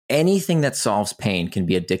 Anything that solves pain can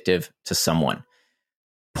be addictive to someone.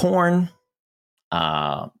 Porn,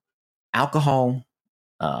 alcohol,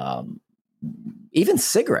 even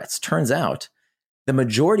cigarettes. Turns out the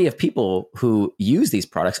majority of people who use these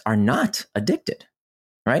products are not addicted.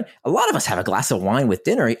 Right? A lot of us have a glass of wine with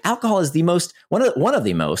dinner. Alcohol is one of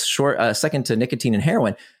the most second to nicotine and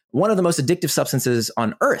heroin, one of the most addictive substances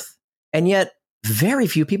on earth. And yet very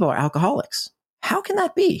few people are alcoholics. How can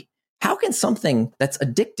that be? How can something that's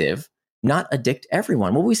addictive not addict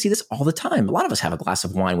everyone? Well, we see this all the time. A lot of us have a glass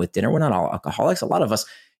of wine with dinner. We're not all alcoholics. A lot of us,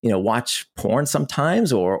 watch porn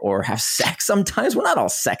sometimes or have sex sometimes. We're not all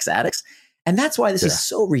sex addicts. And that's why this is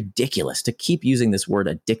so ridiculous to keep using this word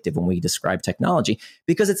addictive when we describe technology,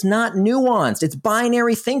 because it's not nuanced. It's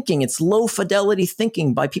binary thinking. It's low fidelity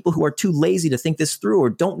thinking by people who are too lazy to think this through or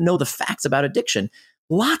don't know the facts about addiction.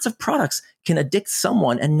 Lots of products can addict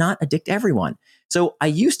someone and not addict everyone. So I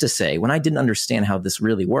used to say, when I didn't understand how this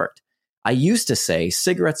really worked, I used to say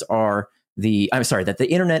cigarettes are that the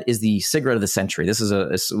internet is the cigarette of the century. This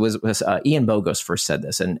was Ian Bogost first said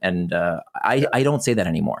this. And I don't say that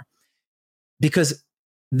anymore. Because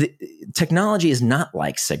the technology is not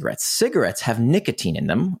like cigarettes. Cigarettes have nicotine in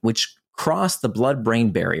them, which cross the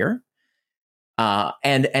blood-brain barrier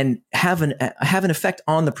and have an effect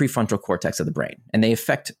on the prefrontal cortex of the brain, and they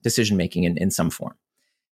affect decision-making in some form.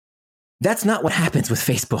 That's not what happens with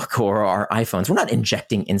Facebook or our iPhones. We're not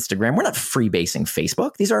injecting Instagram. We're not freebasing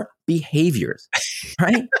Facebook. These are behaviors,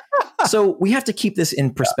 right? So we have to keep this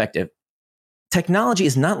in perspective. Technology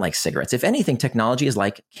is not like cigarettes. If anything, technology is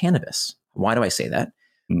like cannabis. Why do I say that?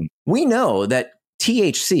 We know that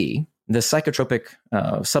THC, the psychotropic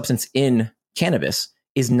substance in cannabis,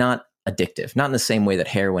 is not addictive, not in the same way that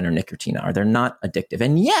heroin or nicotine are. They're not addictive.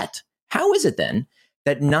 And yet, how is it then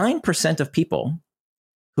that 9% of people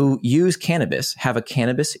who use cannabis have a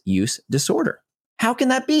cannabis use disorder? How can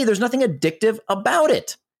that be? There's nothing addictive about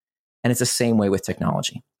it. And it's the same way with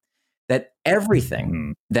technology. That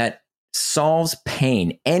everything that solves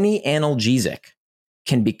pain, any analgesic,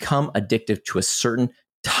 can become addictive to a certain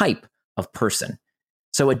type of person.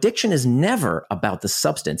 So addiction is never about the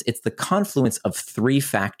substance. It's the confluence of three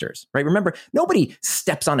factors, right? Remember, nobody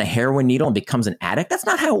steps on a heroin needle and becomes an addict. That's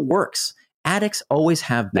not how it works. Addicts always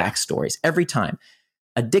have backstories every time.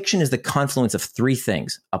 Addiction is the confluence of three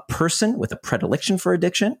things: a person with a predilection for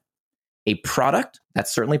addiction, a product that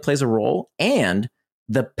certainly plays a role, and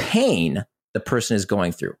the pain the person is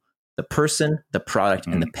going through. The person, the product,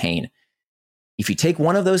 and the pain. If you take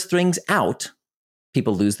one of those things out,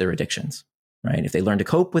 people lose their addictions, right? If they learn to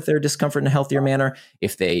cope with their discomfort in a healthier manner,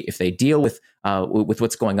 if they deal with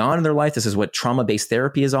what's going on in their life, this is what trauma-based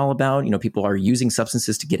therapy is all about. You know, people are using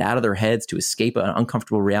substances to get out of their heads, to escape an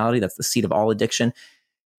uncomfortable reality. That's the seed of all addiction.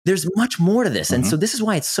 There's much more to this. And so this is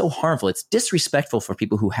why it's so harmful. It's disrespectful for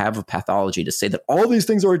people who have a pathology to say that all these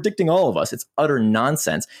things are addicting all of us. It's utter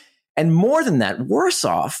nonsense. And more than that, worse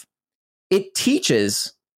off, it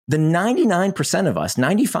teaches the 99% of us,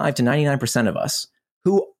 95 to 99% of us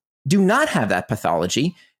who do not have that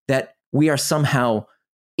pathology, that we are somehow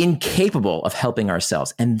incapable of helping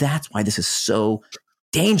ourselves. And that's why this is so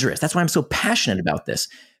dangerous. That's why I'm so passionate about this.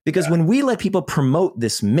 Because when we let people promote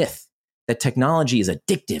this myth that technology is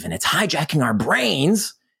addictive and it's hijacking our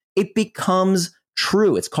brains, it becomes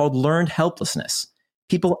true. It's called learned helplessness.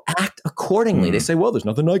 People act accordingly. They say, well, there's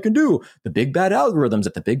nothing I can do. The big bad algorithms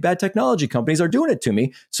at the big bad technology companies are doing it to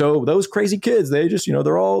me. So those crazy kids, they just,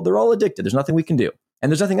 they're all addicted. There's nothing we can do.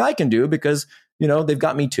 And there's nothing I can do because, they've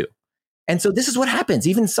got me too. And so this is what happens,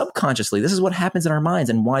 even subconsciously. This is what happens in our minds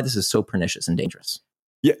and why this is so pernicious and dangerous.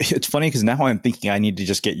 Yeah, it's funny because now I'm thinking I need to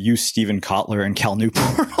just get you, Stephen Kotler, and Cal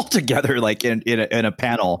Newport all together, like in a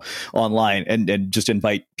panel online, and just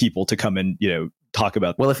invite people to come and talk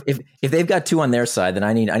about. Well, if they've got two on their side, then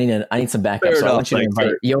I need some backup. So I want you to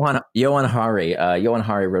invite Johan Hari. Johan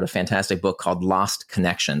Hari wrote a fantastic book called Lost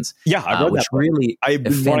Connections. Yeah, I read that. Really, I've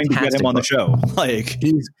been wanting to get him on the show. Like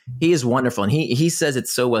he is wonderful, and he says it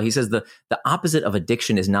so well. He says the opposite of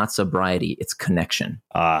addiction is not sobriety; it's connection.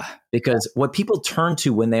 Because what people turn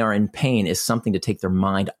to when they are in pain is something to take their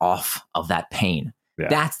mind off of that pain. Yeah.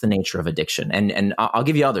 That's the nature of addiction. And I'll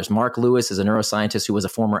give you others. Mark Lewis is a neuroscientist who was a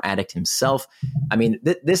former addict himself. I mean,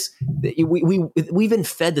 we've been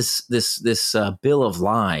fed this bill of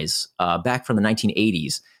lies back from the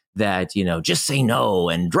 1980s that, just say no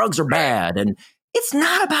and drugs are bad. And it's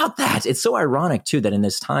not about that. It's so ironic, too, that in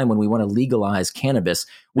this time when we want to legalize cannabis,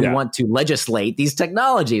 we want to legislate these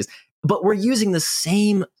technologies. But we're using the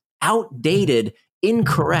same outdated,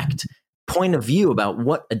 incorrect point of view about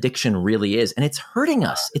what addiction really is. And it's hurting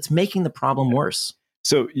us. It's making the problem worse.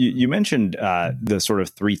 So you mentioned the sort of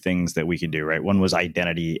three things that we can do, right? One was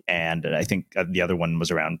identity. And I think the other one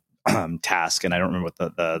was around task. And I don't remember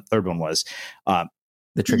what the third one was.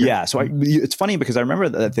 The trigger. Yeah. So it's funny because I remember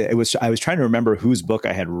that I was trying to remember whose book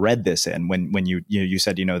I had read this in when you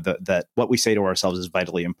said, that what we say to ourselves is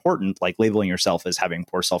vitally important, like labeling yourself as having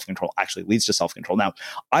poor self-control actually leads to self-control. Now,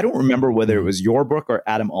 I don't remember whether it was your book or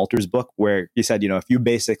Adam Alter's book where you said, if you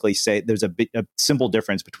basically say there's a simple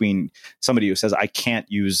difference between somebody who says I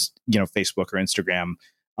can't use, Facebook or Instagram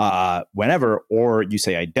whenever, or you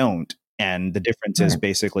say I don't. And the difference is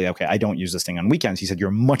basically, okay, I don't use this thing on weekends. He said,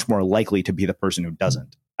 you're much more likely to be the person who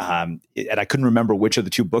doesn't. And I couldn't remember which of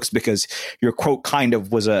the two books because your quote kind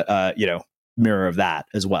of was a mirror of that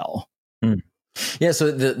as well. Yeah.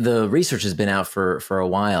 So the research has been out for a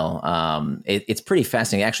while. It's pretty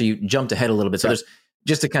fascinating. Actually, you jumped ahead a little bit. So there's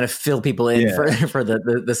just to kind of fill people in for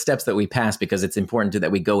the steps that we pass, because it's important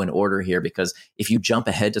that we go in order here, because if you jump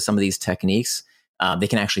ahead to some of these techniques, they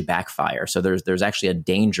can actually backfire. So there's actually a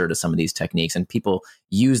danger to some of these techniques, and people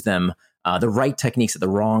use them, the right techniques at the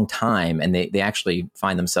wrong time, and they actually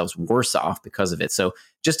find themselves worse off because of it. So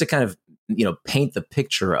just to kind of paint the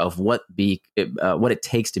picture of what it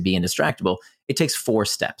takes to be indistractable, it takes 4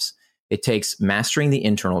 steps. It takes mastering the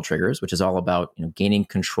internal triggers, which is all about gaining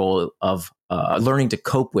control of learning to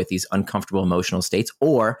cope with these uncomfortable emotional states,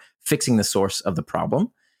 or fixing the source of the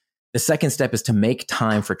problem. The second step is to make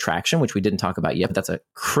time for traction, which we didn't talk about yet, but that's a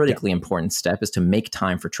critically important step, is to make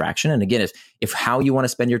time for traction. And again, if how you want to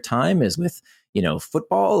spend your time is with,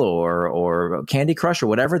 football or Candy Crush or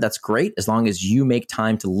whatever, that's great, as long as you make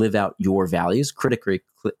time to live out your values. Critically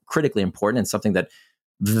important, and something that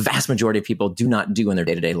the vast majority of people do not do in their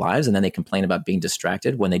day-to-day lives. And then they complain about being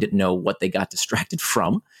distracted when they didn't know what they got distracted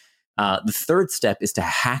from. The third step is to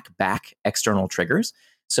hack back external triggers.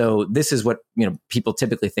 So this is what people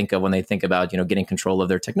typically think of when they think about getting control of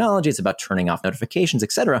their technology. It's about turning off notifications,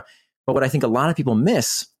 et cetera. But what I think a lot of people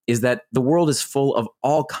miss is that the world is full of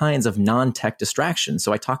all kinds of non-tech distractions.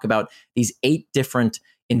 So I talk about these 8 different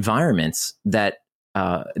environments that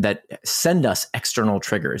send us external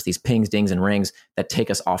triggers, these pings, dings, and rings that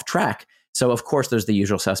take us off track. So of course, there's the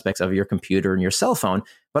usual suspects of your computer and your cell phone,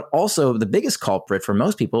 but also the biggest culprit for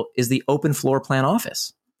most people is the open floor plan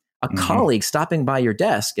office. A colleague stopping by your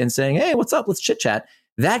desk and saying, "Hey, what's up? Let's chit chat."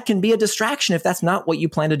 That can be a distraction if that's not what you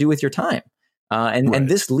plan to do with your time. And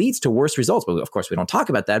this leads to worse results. But of course, we don't talk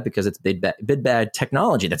about that because it's big bad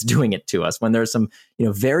technology that's doing it to us, when there's some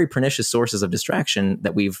very pernicious sources of distraction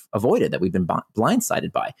that we've avoided, that we've been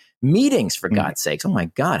blindsided by. Meetings, for God's sakes. Oh my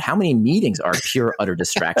God, how many meetings are pure, utter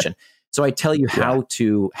distraction? So I tell you how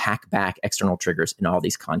to hack back external triggers in all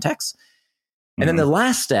these contexts. And then the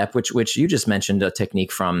last step, which you just mentioned a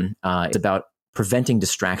technique from, is about preventing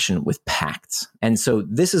distraction with pacts. And so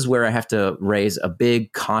this is where I have to raise a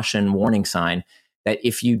big caution warning sign that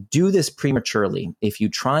if you do this prematurely, if you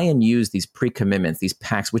try and use these pre-commitments, these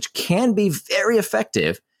pacts, which can be very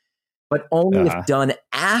effective, but only if done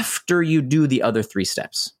after you do the other 3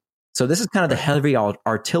 steps. So this is kind of the heavy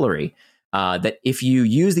artillery, that if you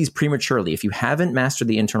use these prematurely, if you haven't mastered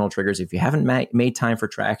the internal triggers, if you haven't made time for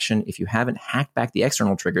traction, if you haven't hacked back the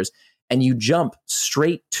external triggers, and you jump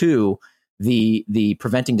straight to the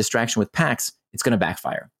preventing distraction with pacts, it's going to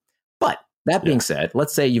backfire. But that being said,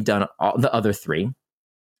 let's say you've done all the other 3.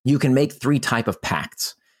 You can make 3 types of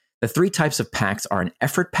pacts. The 3 types of pacts are an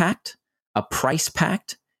effort pact, a price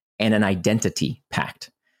pact, and an identity pact.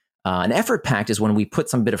 An effort pact is when we put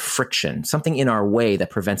some bit of friction, something in our way that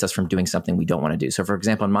prevents us from doing something we don't want to do. So, for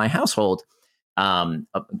example, in my household,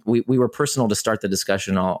 we were personal to start the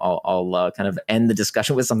discussion. I'll kind of end the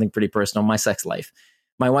discussion with something pretty personal, my sex life.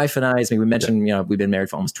 My wife and I, as we mentioned, we've been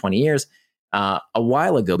married for almost 20 years. A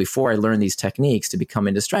while ago, before I learned these techniques to become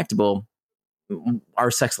Indistractable,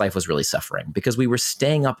 our sex life was really suffering because we were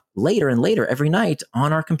staying up later and later every night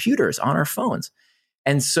on our computers, on our phones.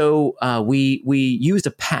 And so we used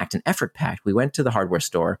a pact, an effort pact. We went to the hardware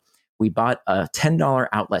store. We bought a $10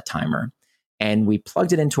 outlet timer, and we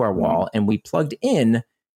plugged it into our wall, and we plugged in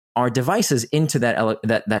our devices into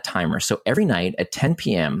that timer. So every night at 10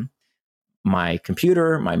 p.m., my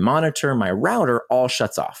computer, my monitor, my router all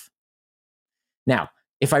shuts off. Now,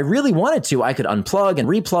 if I really wanted to, I could unplug and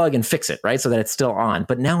replug and fix it, right? So that it's still on.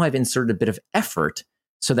 But now I've inserted a bit of effort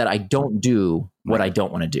so that I don't do what I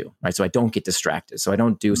don't want to do, right? So I don't get distracted. So I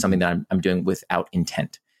don't do something that I'm doing without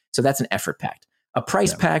intent. So that's an effort pact. A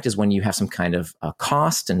price pact is when you have some kind of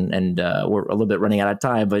cost, and we're a little bit running out of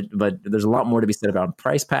time, but there's a lot more to be said about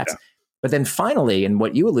price pacts. But then finally, and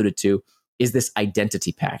what you alluded to, is this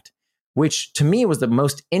identity pact, which to me was the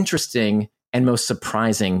most interesting and most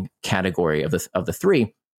surprising category of the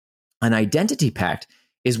 3. An identity pact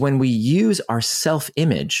is when we use our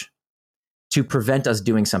self-image to prevent us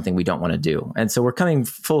doing something we don't want to do. And so we're coming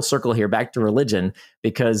full circle here back to religion,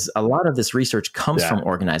 because a lot of this research comes from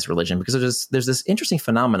organized religion, because there's this interesting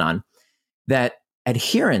phenomenon that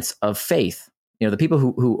adherents of faith, the people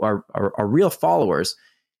who are real followers,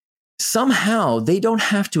 somehow they don't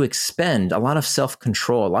have to expend a lot of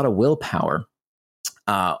self-control, a lot of willpower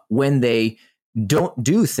when they don't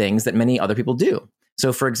do things that many other people do.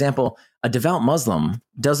 So, for example, a devout Muslim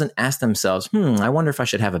doesn't ask themselves, I wonder if I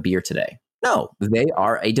should have a beer today. No, they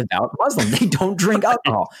are a devout Muslim. They don't drink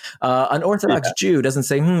alcohol. An Orthodox Jew doesn't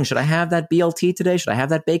say, should I have that BLT today? Should I have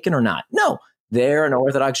that bacon or not? No, they're an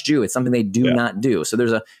Orthodox Jew. It's something they do not do. So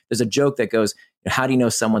there's a joke that goes, how do you know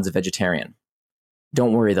someone's a vegetarian?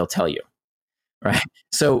 Don't worry, they'll tell you. Right.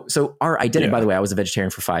 So our identity, by the way, I was a vegetarian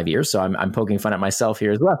for 5 years, so I'm poking fun at myself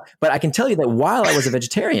here as well. But I can tell you that while I was a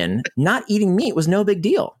vegetarian, not eating meat was no big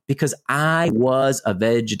deal because I was a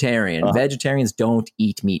vegetarian. Vegetarians don't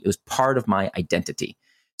eat meat. It was part of my identity.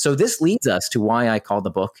 So this leads us to why I call the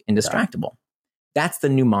book Indistractable. That's the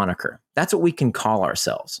new moniker. That's what we can call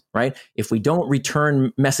ourselves, right? If we don't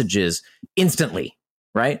return messages instantly,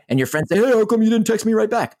 right? And your friends say, hey, how come you didn't text me right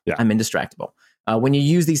back? I'm Indistractable. When you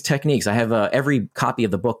use these techniques, I have every copy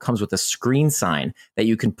of the book comes with a screen sign that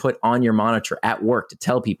you can put on your monitor at work to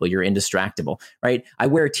tell people you're Indistractable, right? I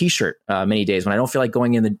wear a t-shirt many days when I don't feel like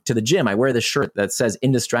going to the gym. I wear this shirt that says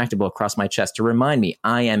Indistractable across my chest to remind me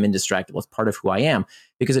I am Indistractable. It's part of who I am,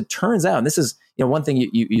 because it turns out, and this is one thing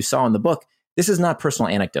you saw in the book, this is not personal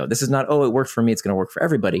anecdote. This is not, oh, it worked for me, it's going to work for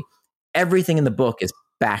everybody. Everything in the book is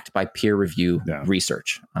backed by peer review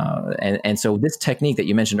research. And so this technique that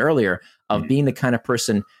you mentioned earlier of being the kind of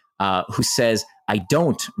person who says, I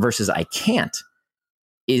don't versus I can't,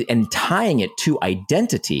 and tying it to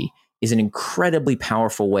identity is an incredibly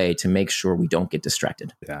powerful way to make sure we don't get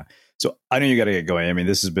distracted. Yeah. So I know you got to get going. I mean,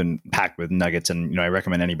 this has been packed with nuggets, and I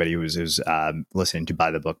recommend anybody who's listening to buy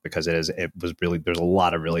the book, because it was really, there's a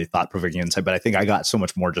lot of really thought provoking insight. But I think I got so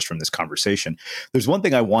much more just from this conversation. There's one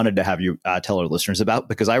thing I wanted to have you tell our listeners about,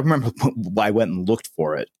 because I remember I went and looked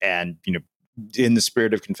for it, and in the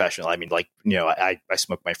spirit of confessional, I mean, I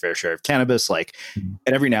smoke my fair share of cannabis, and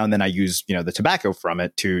every now and then I use the tobacco from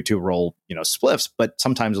it to roll spliffs. But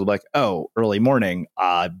sometimes it'll be like, oh, early morning.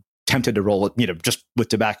 Tempted to roll it, just with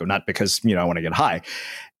tobacco, not because, I want to get high.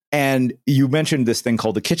 And you mentioned this thing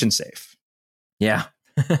called the kitchen safe. Yeah.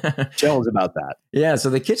 Tell us about that. Yeah. So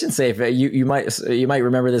the kitchen safe, you might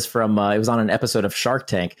remember this from, it was on an episode of Shark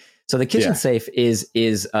Tank. So the kitchen safe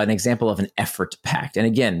is an example of an effort pact. And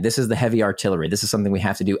again, this is the heavy artillery. This is something we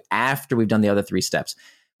have to do after we've done the other 3 steps.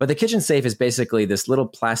 But the kitchen safe is basically this little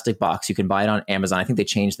plastic box. You can buy it on Amazon. I think they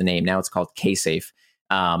changed the name. Now it's called K-Safe.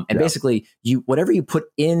 Basically, whatever you put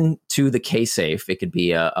into the K-Safe, it could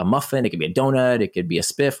be a muffin, it could be a donut, it could be a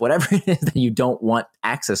spiff, whatever it is that you don't want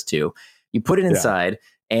access to, you put it inside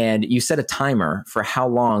and you set a timer for how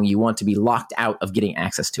long you want to be locked out of getting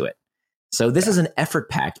access to it. So this is an effort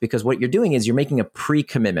pact, because what you're doing is you're making a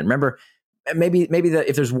pre-commitment. Remember, maybe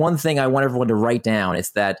if there's one thing I want everyone to write down,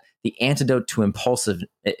 it's that the antidote to impulsiveness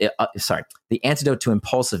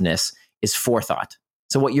is forethought.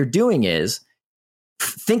 So what you're doing is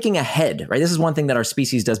thinking ahead, right? This is one thing that our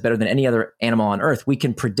species does better than any other animal on Earth. We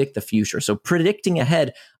can predict the future. So predicting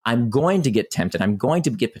ahead, I'm going to get tempted. I'm going to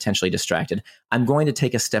get potentially distracted. I'm going to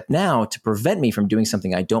take a step now to prevent me from doing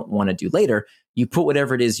something I don't want to do later. You put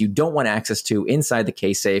whatever it is you don't want access to inside the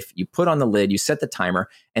K-Safe, you put on the lid, you set the timer,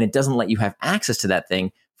 and it doesn't let you have access to that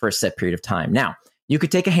thing for a set period of time. Now, you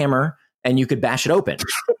could take a hammer and you could bash it open,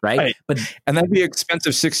 right? And that'd be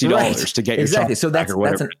expensive $60 to get your exactly. So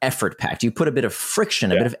that's an effort pact. You put a bit of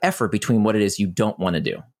friction, a bit of effort between what it is you don't want to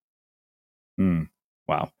do.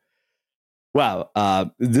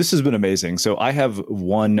 Wow. This has been amazing. So I have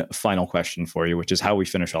one final question for you, which is how we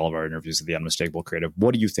finish all of our interviews at the Unmistakable Creative.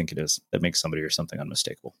 What do you think it is that makes somebody or something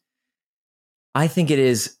unmistakable? I think it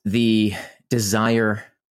is the desire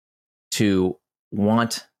to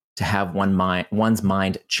want to have one's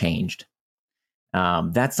mind changed.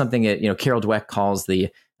 That's something that Carol Dweck calls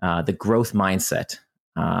the growth mindset.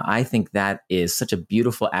 I think that is such a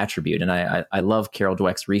beautiful attribute, and I love Carol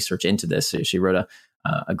Dweck's research into this. She wrote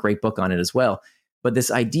a great book on it as well. But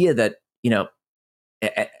this idea that the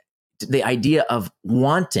idea of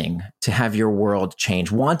wanting to have your world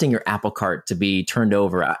change, wanting your apple cart to be turned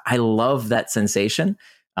over, I love that sensation.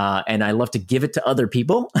 And I love to give it to other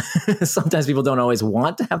people. Sometimes people don't always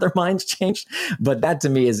want to have their minds changed, but that to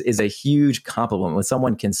me is a huge compliment when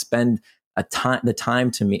someone can spend the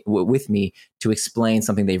time with me to explain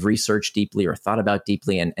something they've researched deeply or thought about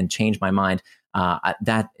deeply and change my mind.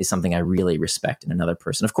 That is something I really respect in another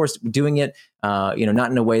person. Of course, doing it, not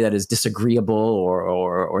in a way that is disagreeable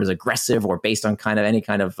or is aggressive or based on any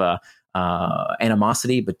kind of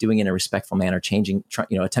animosity, but doing it in a respectful manner,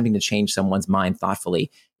 attempting to change someone's mind thoughtfully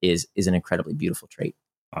is an incredibly beautiful trait.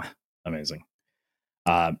 Amazing.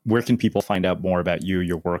 Where can people find out more about you,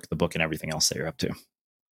 your work, the book, and everything else that you're up to?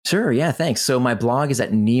 Sure. Yeah, thanks. So my blog is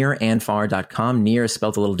at nearandfar.com. Near is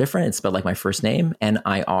spelled a little different. It's spelled like my first name,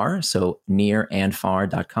 N-I-R. So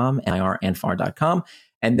nearandfar.com, N-I-R-and-far.com.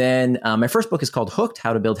 And then my first book is called Hooked,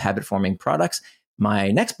 How to Build Habit-Forming Products. My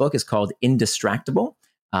next book is called Indistractable.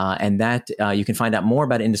 And that you can find out more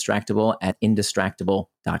about Indistractable at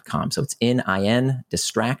Indistractable.com. So it's N-I-N,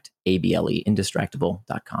 distract, A-B-L-E,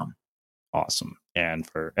 Indistractable.com. Awesome. And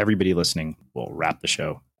for everybody listening, we'll wrap the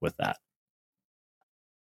show with that.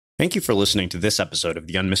 Thank you for listening to this episode of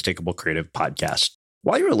the Unmistakable Creative Podcast.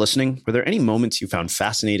 While you were listening, were there any moments you found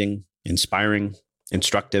fascinating, inspiring,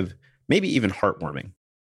 instructive, maybe even heartwarming?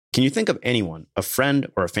 Can you think of anyone, a friend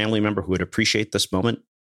or a family member who would appreciate this moment?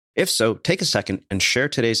 If so, take a second and share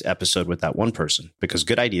today's episode with that one person, because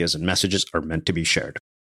good ideas and messages are meant to be shared.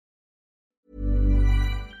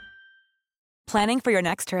 Planning for your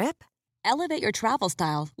next trip? Elevate your travel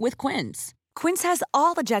style with Quince. Quince has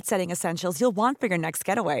all the jet-setting essentials you'll want for your next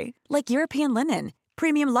getaway, like European linen,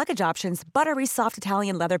 premium luggage options, buttery soft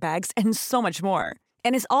Italian leather bags, and so much more.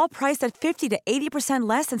 And is all priced at 50 to 80%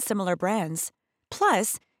 less than similar brands.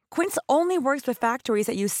 Plus, Quince only works with factories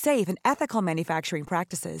that use safe and ethical manufacturing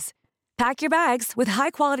practices. Pack your bags with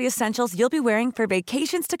high-quality essentials you'll be wearing for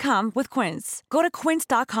vacations to come with Quince. Go to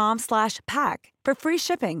quince.com/pack for free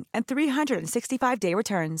shipping and 365-day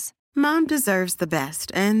returns. Mom deserves the best,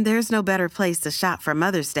 and there's no better place to shop for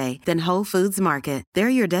Mother's Day than Whole Foods Market. They're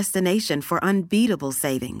your destination for unbeatable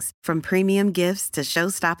savings, from premium gifts to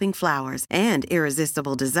show-stopping flowers and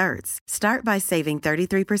irresistible desserts. Start by saving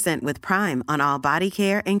 33% with Prime on all body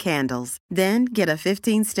care and candles. Then get a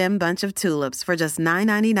 15-stem bunch of tulips for just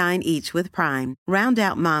 $9.99 each with Prime. Round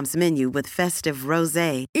out Mom's menu with festive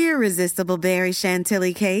rosé, irresistible berry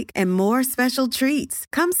chantilly cake, and more special treats.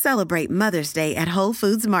 Come celebrate Mother's Day at Whole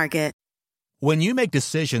Foods Market. When you make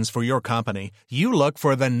decisions for your company, you look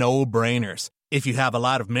for the no-brainers. If you have a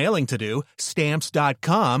lot of mailing to do,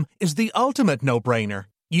 Stamps.com is the ultimate no-brainer.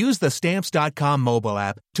 Use the Stamps.com mobile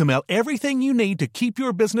app to mail everything you need to keep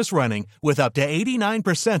your business running with up to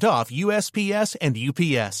 89% off USPS and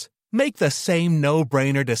UPS. Make the same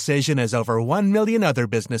no-brainer decision as over 1 million other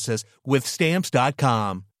businesses with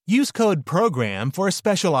Stamps.com. Use code PROGRAM for a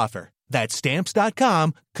special offer. That's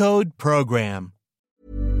Stamps.com, code PROGRAM.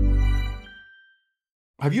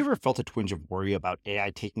 Have you ever felt a twinge of worry about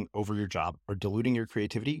AI taking over your job or diluting your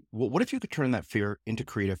creativity? Well, what if you could turn that fear into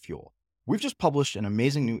creative fuel? We've just published an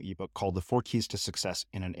amazing new ebook called The 4 Keys to Success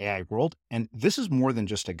in an AI World, and this is more than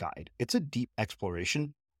just a guide. It's a deep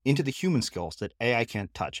exploration into the human skills that AI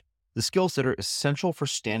can't touch, the skills that are essential for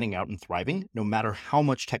standing out and thriving, no matter how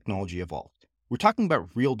much technology evolves. We're talking about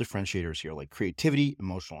real differentiators here, like creativity,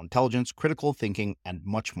 emotional intelligence, critical thinking, and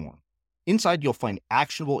much more. Inside, you'll find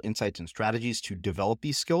actionable insights and strategies to develop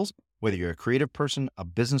these skills, whether you're a creative person, a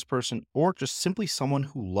business person, or just simply someone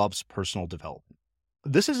who loves personal development.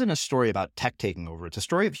 This isn't a story about tech taking over. It's a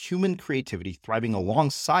story of human creativity thriving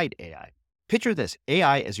alongside AI. Picture this,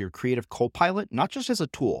 AI as your creative co-pilot, not just as a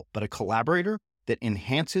tool, but a collaborator that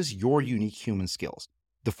enhances your unique human skills.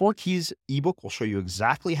 The 4 Keys ebook will show you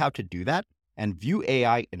exactly how to do that and view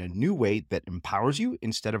AI in a new way that empowers you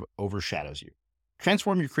instead of overshadows you.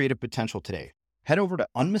 Transform your creative potential today. Head over to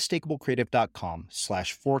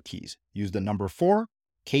unmistakablecreative.com/4keys. Use the number 4,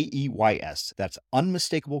 KEYS. That's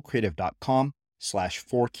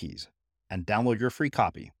unmistakablecreative.com/4keys and download your free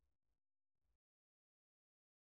copy.